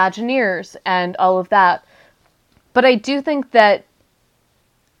the Imagineers and all of that. But I do think that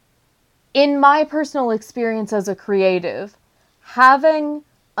in my personal experience as a creative, having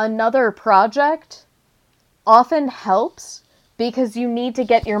another project often helps, because you need to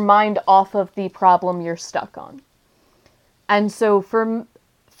get your mind off of the problem you're stuck on. And so from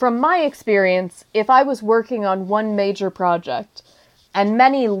my experience, if I was working on one major project and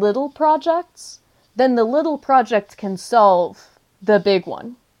many little projects, then the little project can solve the big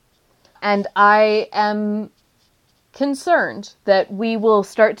one. And I am concerned that we will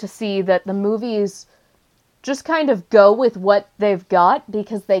start to see that the movies just kind of go with what they've got,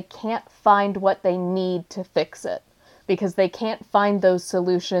 because they can't find what they need to fix it, because they can't find those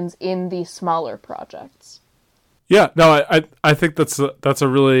solutions in the smaller projects. Yeah, no, I think that's a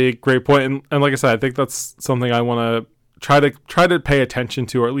really great point. And like I said, I think that's something I want to try to pay attention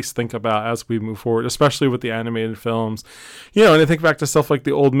to, or at least think about as we move forward, especially with the animated films. And I think back to stuff like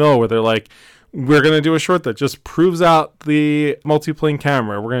The Old Mill, where they're like, we're going to do a short that just proves out the multiplane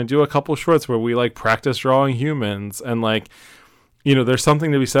camera. We're going to do a couple shorts where we like practice drawing humans. And like, there's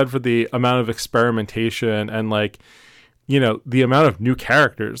something to be said for the amount of experimentation and like, the amount of new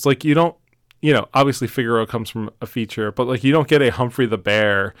characters. Like you don't, obviously Figaro comes from a feature, but like you don't get a Humphrey the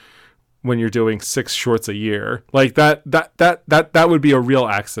Bear when you're doing 6 shorts a year. Like that would be a real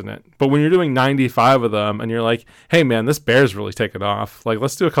accident. But when you're doing 95 of them and you're like, hey man, this bear's really taken off. Like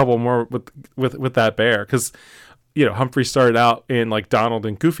let's do a couple more with that bear. Cause Humphrey started out in like Donald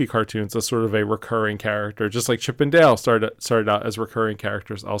and Goofy cartoons as sort of a recurring character, just like Chip and Dale started out as recurring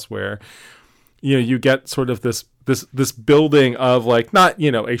characters elsewhere. You get sort of this building of like, not,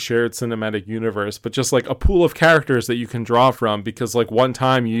 a shared cinematic universe, but just like a pool of characters that you can draw from, because like one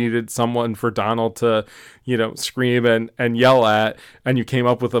time you needed someone for Donald to, scream and yell at, and you came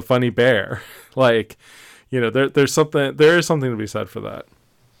up with a funny bear. Like, there is something to be said for that.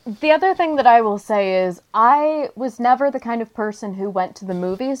 The other thing that I will say is I was never the kind of person who went to the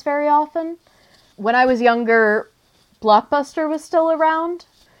movies very often. When I was younger, Blockbuster was still around.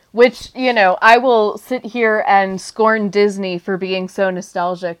 Which, I will sit here and scorn Disney for being so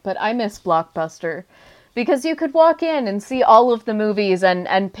nostalgic, but I miss Blockbuster. Because you could walk in and see all of the movies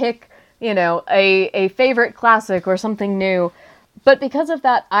and pick, a favorite classic or something new. But because of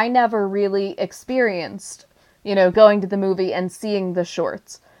that, I never really experienced, going to the movie and seeing the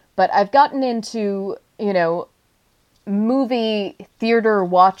shorts. But I've gotten into, movie theater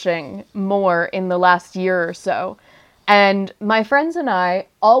watching more in the last year or so. And my friends and I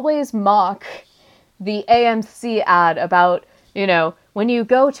always mock the AMC ad about, when you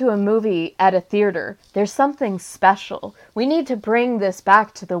go to a movie at a theater, there's something special. We need to bring this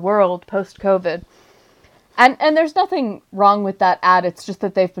back to the world post-COVID. And there's nothing wrong with that ad, it's just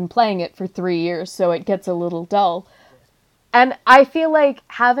that they've been playing it for 3 years, so it gets a little dull. And I feel like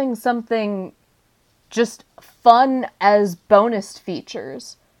having something just fun as bonus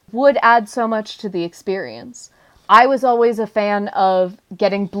features would add so much to the experience. I was always a fan of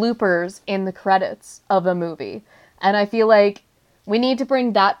getting bloopers in the credits of a movie, and I feel like we need to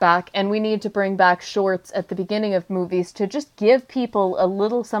bring that back, and we need to bring back shorts at the beginning of movies to just give people a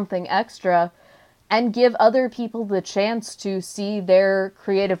little something extra and give other people the chance to see their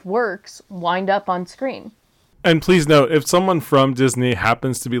creative works wind up on screen. And please note, if someone from Disney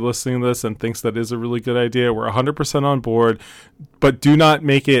happens to be listening to this and thinks that is a really good idea, we're 100% on board, but do not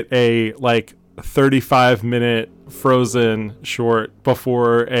make it a 35-minute Frozen short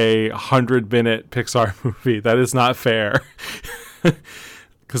before a 100-minute Pixar movie. That is not fair.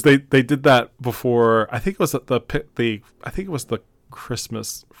 Because they did that before. I think it was the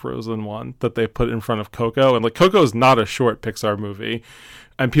Christmas Frozen one that they put in front of Coco, and Coco is not a short Pixar movie,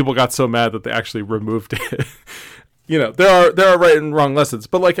 and people got so mad that they actually removed it. There are right and wrong lessons,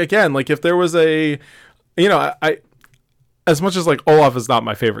 but again, if there was a, I as much as Olaf is not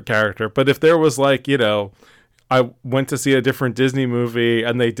my favorite character, but if there was I went to see a different Disney movie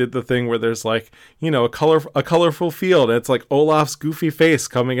and they did the thing where there's a colorful field. And it's Olaf's goofy face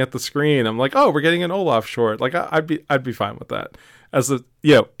coming at the screen. I'm oh, we're getting an Olaf short. I'd be fine with that. As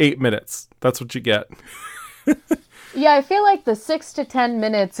 8 minutes. That's what you get. Yeah, I feel like the 6 to 10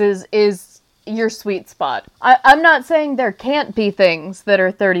 minutes is your sweet spot. I'm not saying there can't be things that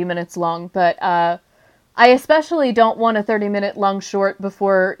are 30 minutes long, but I especially don't want a 30-minute long short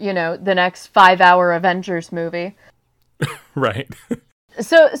before, the next 5-hour Avengers movie. Right.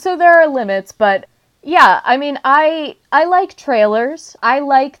 So there are limits, but yeah, I mean, I like trailers. I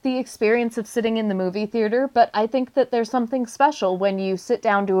like the experience of sitting in the movie theater, but I think that there's something special when you sit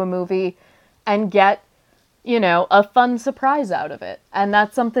down to a movie and get, a fun surprise out of it. And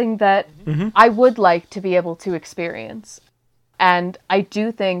that's something that I would like to be able to experience. And I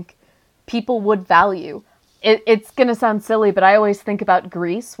do think people would value. It's going to sound silly, but I always think about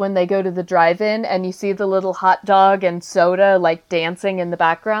Grease when they go to the drive-in and you see the little hot dog and soda dancing in the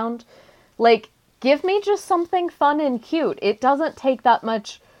background. Give me just something fun and cute. It doesn't take that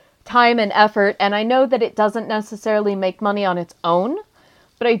much time and effort, and I know that it doesn't necessarily make money on its own,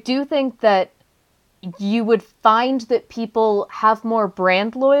 but I do think that you would find that people have more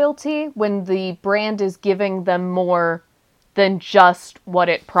brand loyalty when the brand is giving them more than just what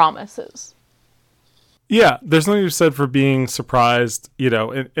it promises. Yeah, there's something to be said for being surprised,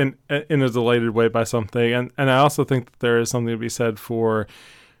 in a delighted way by something. And I also think that there is something to be said for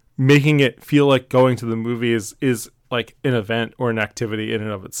making it feel like going to the movies is an event or an activity in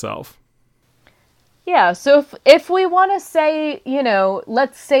and of itself. Yeah, so if we want to say,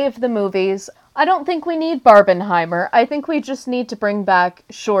 let's save the movies, I don't think we need Barbenheimer. I think we just need to bring back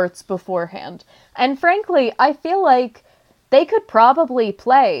shorts beforehand. And frankly, I feel like they could probably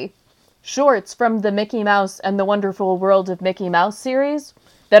play shorts from the Mickey Mouse and the Wonderful World of Mickey Mouse series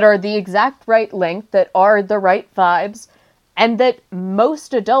that are the exact right length, that are the right vibes, and that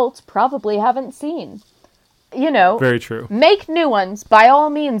most adults probably haven't seen. Very true. Make new ones. By all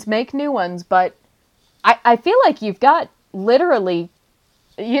means, make new ones, but I feel like you've got literally,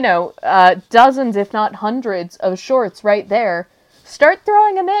 dozens, if not hundreds, of shorts right there. Start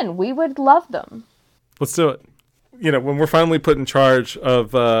throwing them in. We would love them. Let's do it. When we're finally put in charge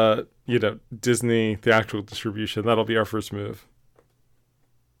of, Disney theatrical distribution, that'll be our first move.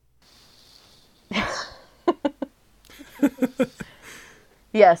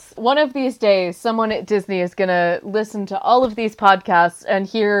 Yes, one of these days, someone at Disney is going to listen to all of these podcasts and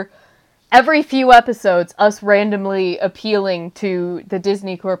hear every few episodes us randomly appealing to the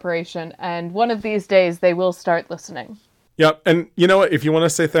Disney Corporation, and one of these days they will start listening. Yep, and you know what? If you want to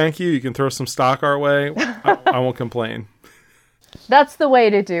say thank you, you can throw some stock our way. I won't complain. That's the way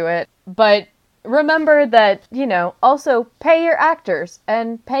to do it. But remember that, also pay your actors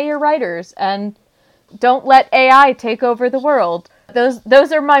and pay your writers, and don't let AI take over the world.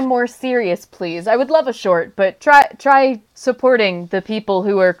 Those are my more serious pleas. I would love a short, but try supporting the people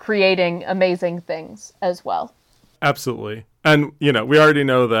who are creating amazing things as well. Absolutely. And, we already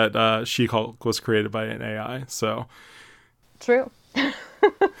know that She-Hulk was created by an AI, so... True.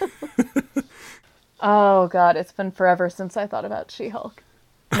 Oh, God, it's been forever since I thought about She-Hulk.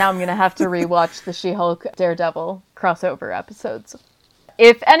 Now I'm going to have to rewatch the She-Hulk Daredevil crossover episodes.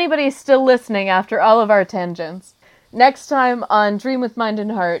 If anybody's still listening after all of our tangents, next time on Dream with Mind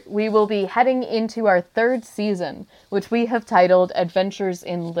and Heart, we will be heading into our 3rd season, which we have titled Adventures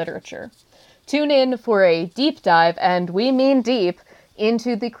in Literature. Tune in for a deep dive, and we mean deep,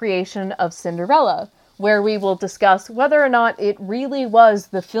 into the creation of Cinderella, where we will discuss whether or not it really was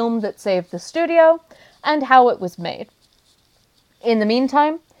the film that saved the studio and how it was made. In the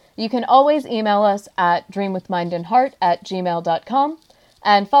meantime, you can always email us at dreamwithmindandheart@gmail.com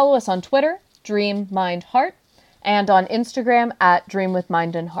and follow us on Twitter, DreamMindHeart, and on Instagram at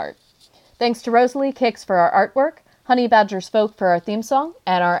DreamWithMindAndHeart. Thanks to Rosalie Kicks for our artwork, Honey Badger's Folk for our theme song,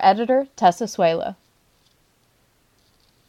 and our editor, Tessa Suela.